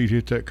 my feet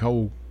hit that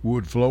cold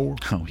wood floor.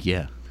 Oh,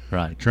 yeah,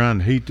 right. Trying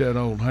to heat that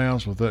old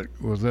house with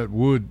that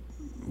wood,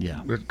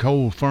 Yeah. that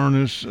coal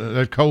furnace,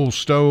 that coal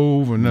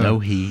stove, and No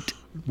heat,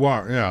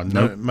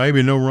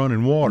 maybe no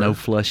running water. no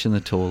flushing the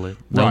toilet,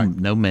 Right.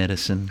 no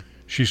medicine.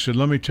 She said,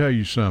 "Let me tell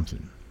you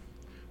something.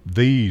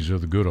 These are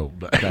the good old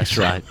days." That's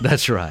right.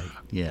 That's right.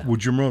 Yeah.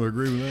 Would your mother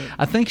agree with that?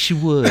 I think she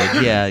would.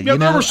 Yeah. Yeah,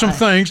 there were some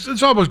things.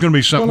 It's always going to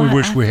be something Well, we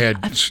wish I- we had.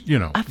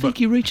 I think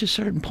you reach a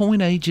certain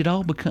point, age, it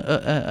all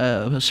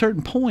a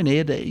certain point,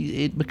 Ed,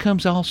 it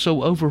becomes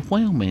also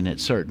overwhelming at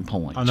certain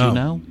points. I know. You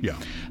know. Yeah.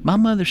 My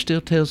mother still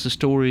tells the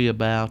story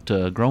about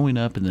growing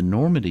up in the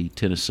Normandy,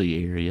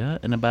 Tennessee area,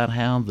 and about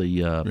how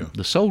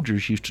the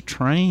soldiers used to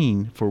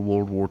train for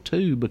World War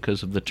II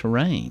because of the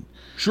terrain.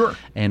 Sure.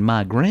 And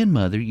my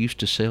grandmother used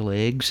to sell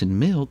eggs and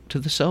milk to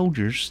the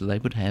soldiers so they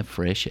would have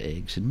fresh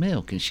eggs and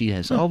milk. And she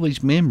has all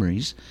these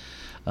memories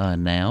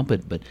now,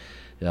 but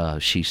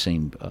she's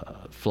seen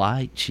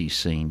flight. She's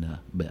seen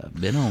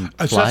been on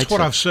flights. That's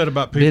what I've said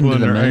about been people to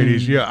in the their moon,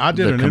 80s. Yeah, I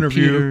did the an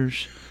interview.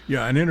 computers.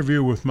 Yeah, an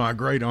interview with my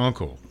great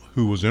uncle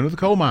who was into the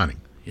coal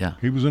mining. Yeah.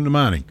 He was into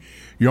mining.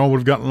 Y'all would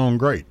have gotten along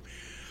great.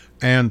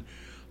 And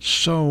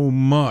so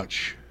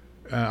much.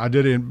 I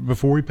did it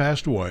before he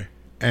passed away.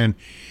 And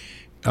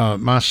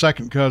my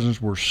second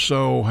cousins were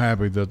so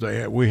happy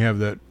that we have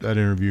that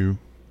interview,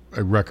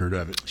 a record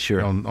of it.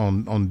 Sure. On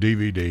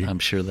DVD. I'm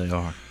sure they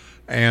are.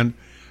 And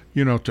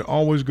to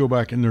always go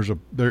back, and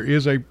there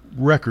is a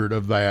record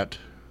of that,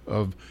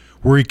 of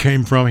where he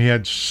came from. He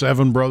had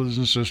 7 brothers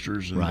and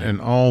sisters Right. and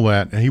all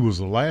that, and he was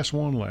the last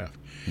one left.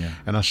 Yeah.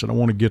 And I said, I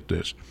want to get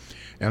this.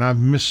 And I've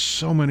missed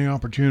so many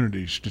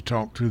opportunities to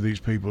talk to these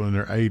people in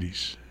their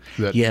 80s.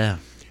 Yeah.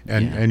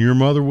 And your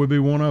mother would be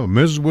one of them.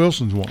 Mrs.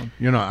 Wilson's one.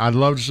 I'd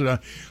love to say,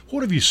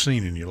 what have you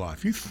seen in your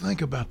life? You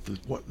think about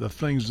the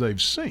things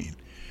they've seen.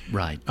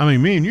 Right. I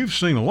mean, me and you've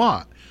seen a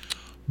lot,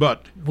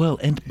 but Well,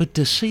 but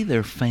to see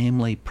their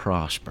family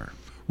prosper.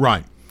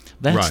 right.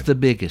 That's right. the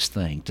biggest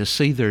thing, to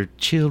see their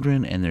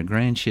children and their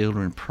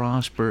grandchildren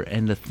prosper,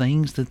 and the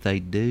things that they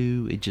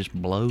do, it just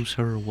blows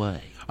her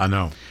away. I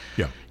know.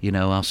 Yeah. You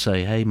know, I'll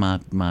say, hey, my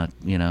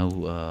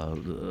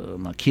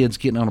kid's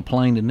getting on a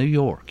plane to New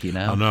York, you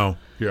know. I know.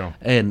 Yeah.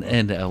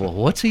 And well,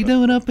 what's he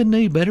doing up in New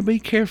York? Better be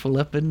careful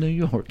up in New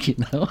York, you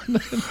know.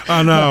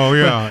 I know,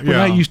 yeah. When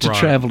I used to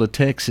travel to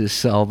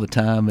Texas all the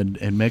time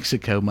and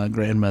Mexico, my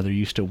grandmother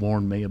used to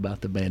warn me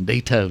about the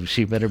banditos.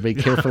 She better be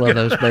careful of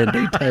those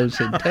banditos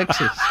in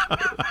Texas.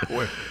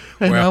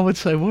 And I would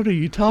say, what are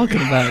you talking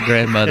about,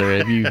 grandmother?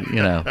 Have you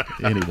know,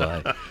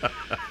 anyway.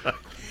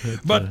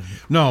 But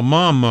no,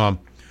 Mom,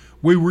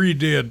 we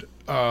redid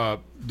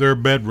their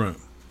bedroom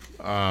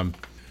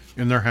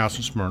in their house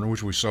in Smyrna,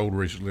 which we sold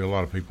recently. A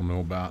lot of people know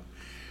about.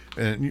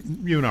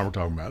 And you and I were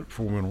talking about it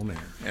before we went on there.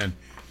 And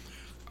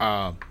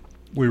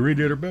we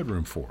redid her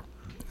bedroom for her.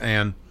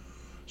 And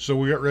so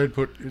we got ready to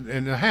put,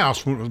 and the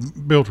house, when it was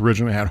built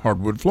originally, had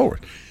hardwood floors.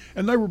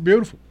 And they were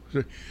beautiful.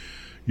 So,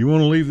 you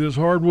want to leave this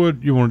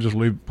hardwood? You want to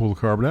just pull the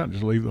carpet out and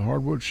just leave the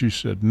hardwood? She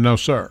said, no,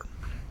 sir.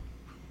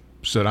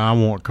 Said, I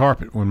want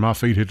carpet when my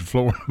feet hit the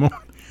floor in the morning.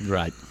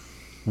 Right.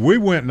 We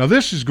went, now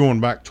this is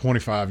going back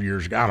 25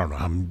 years ago. I don't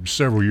know,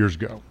 several years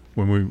ago.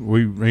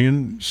 When me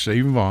and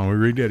Steve and Vaughn, we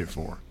redid it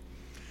for her.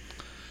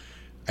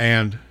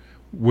 And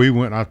we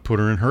went, I put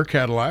her in her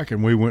Cadillac,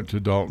 and we went to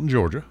Dalton,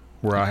 Georgia,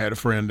 where I had a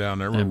friend down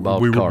there. And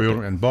bought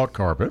carpet. And bought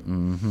carpet.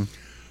 Mm-hmm.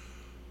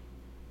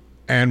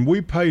 And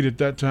we paid at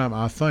that time,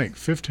 I think,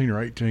 $15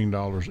 or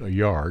 $18 a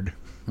yard.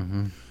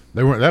 Mm-hmm.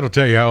 That'll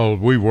tell you how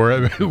old we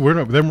were. They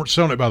weren't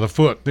selling it by the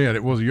foot then.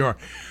 It was a yard,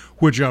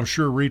 which I'm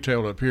sure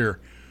retailed up here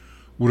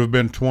would have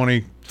been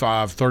 $25,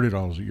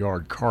 $30 a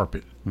yard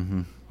carpet.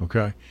 Mm-hmm.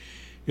 Okay?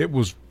 It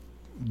was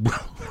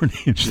pretty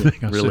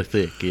interesting. Really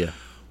thick, yeah.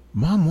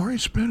 Mom, why are you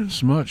spending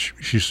so much?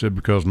 She said,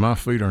 because my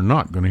feet are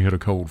not going to hit a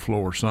cold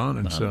floor, son.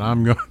 And said,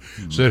 I'm going.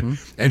 Said,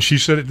 and she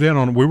said it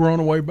then. We were on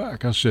the way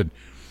back. I said,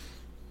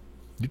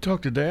 you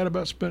talk to Dad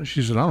about spending?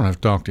 She said, I don't have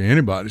to talk to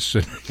anybody.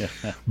 She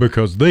said,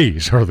 because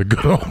these are the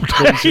good old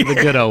days. These are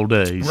the good old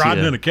days.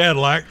 Riding in a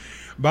Cadillac,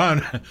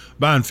 buying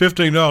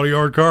 $15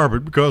 yard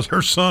carpet because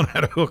her son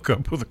had a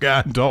hookup with a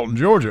guy in Dalton,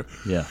 Georgia.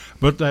 Yeah.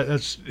 But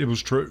it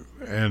was true.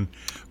 And,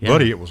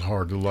 buddy, it was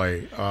hard to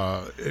lay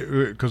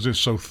because it's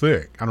so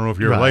thick. I don't know if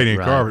you're laying in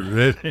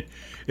carpet.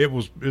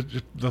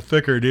 The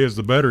thicker it is,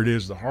 the better it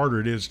is, the harder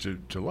it is to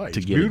lay. To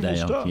it's get beautiful it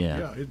down. stuff.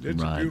 Yeah,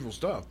 it's beautiful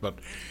stuff. But,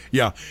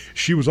 yeah,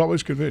 she was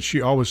always convinced. She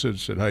always said,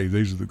 hey,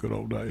 these are the good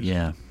old days.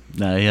 Yeah.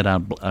 Now, Ed,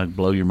 I'd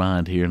blow your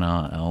mind here, and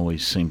I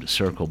always seem to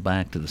circle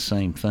back to the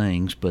same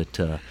things. But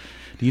do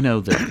you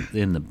know that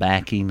in the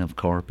backing of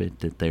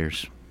carpet that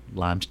there's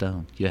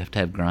limestone? You have to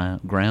have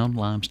ground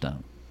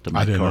limestone to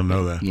make I did carpet. not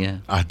know that. Yeah.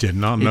 I did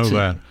not know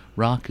that.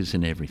 Rock is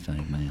in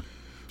everything, man.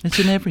 It's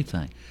in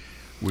everything.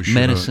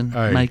 Medicine,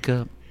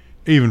 makeup.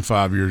 Even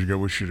 5 years ago,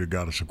 we should have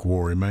got us a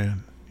quarry,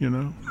 man. You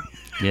know?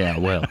 Yeah,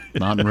 well,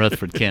 not in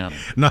Rutherford County.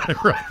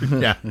 Not right.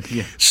 Yeah.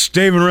 Yeah.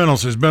 Stephen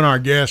Reynolds has been our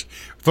guest.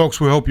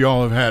 Folks, we hope you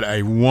all have had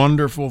a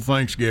wonderful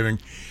Thanksgiving.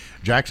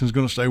 Jackson's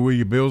going to stay with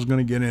you. Bill's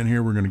going to get in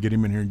here. We're going to get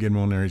him in here and get him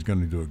on there. He's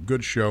going to do a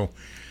good show.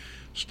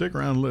 Stick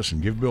around and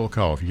listen. Give Bill a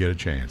call if you get a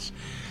chance.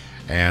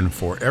 And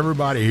for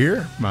everybody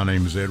here, my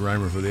name is Ed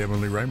Raymer for the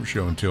Edwin Lee Raymer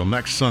Show. Until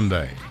next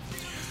Sunday,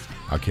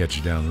 I'll catch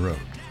you down the road.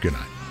 Good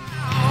night.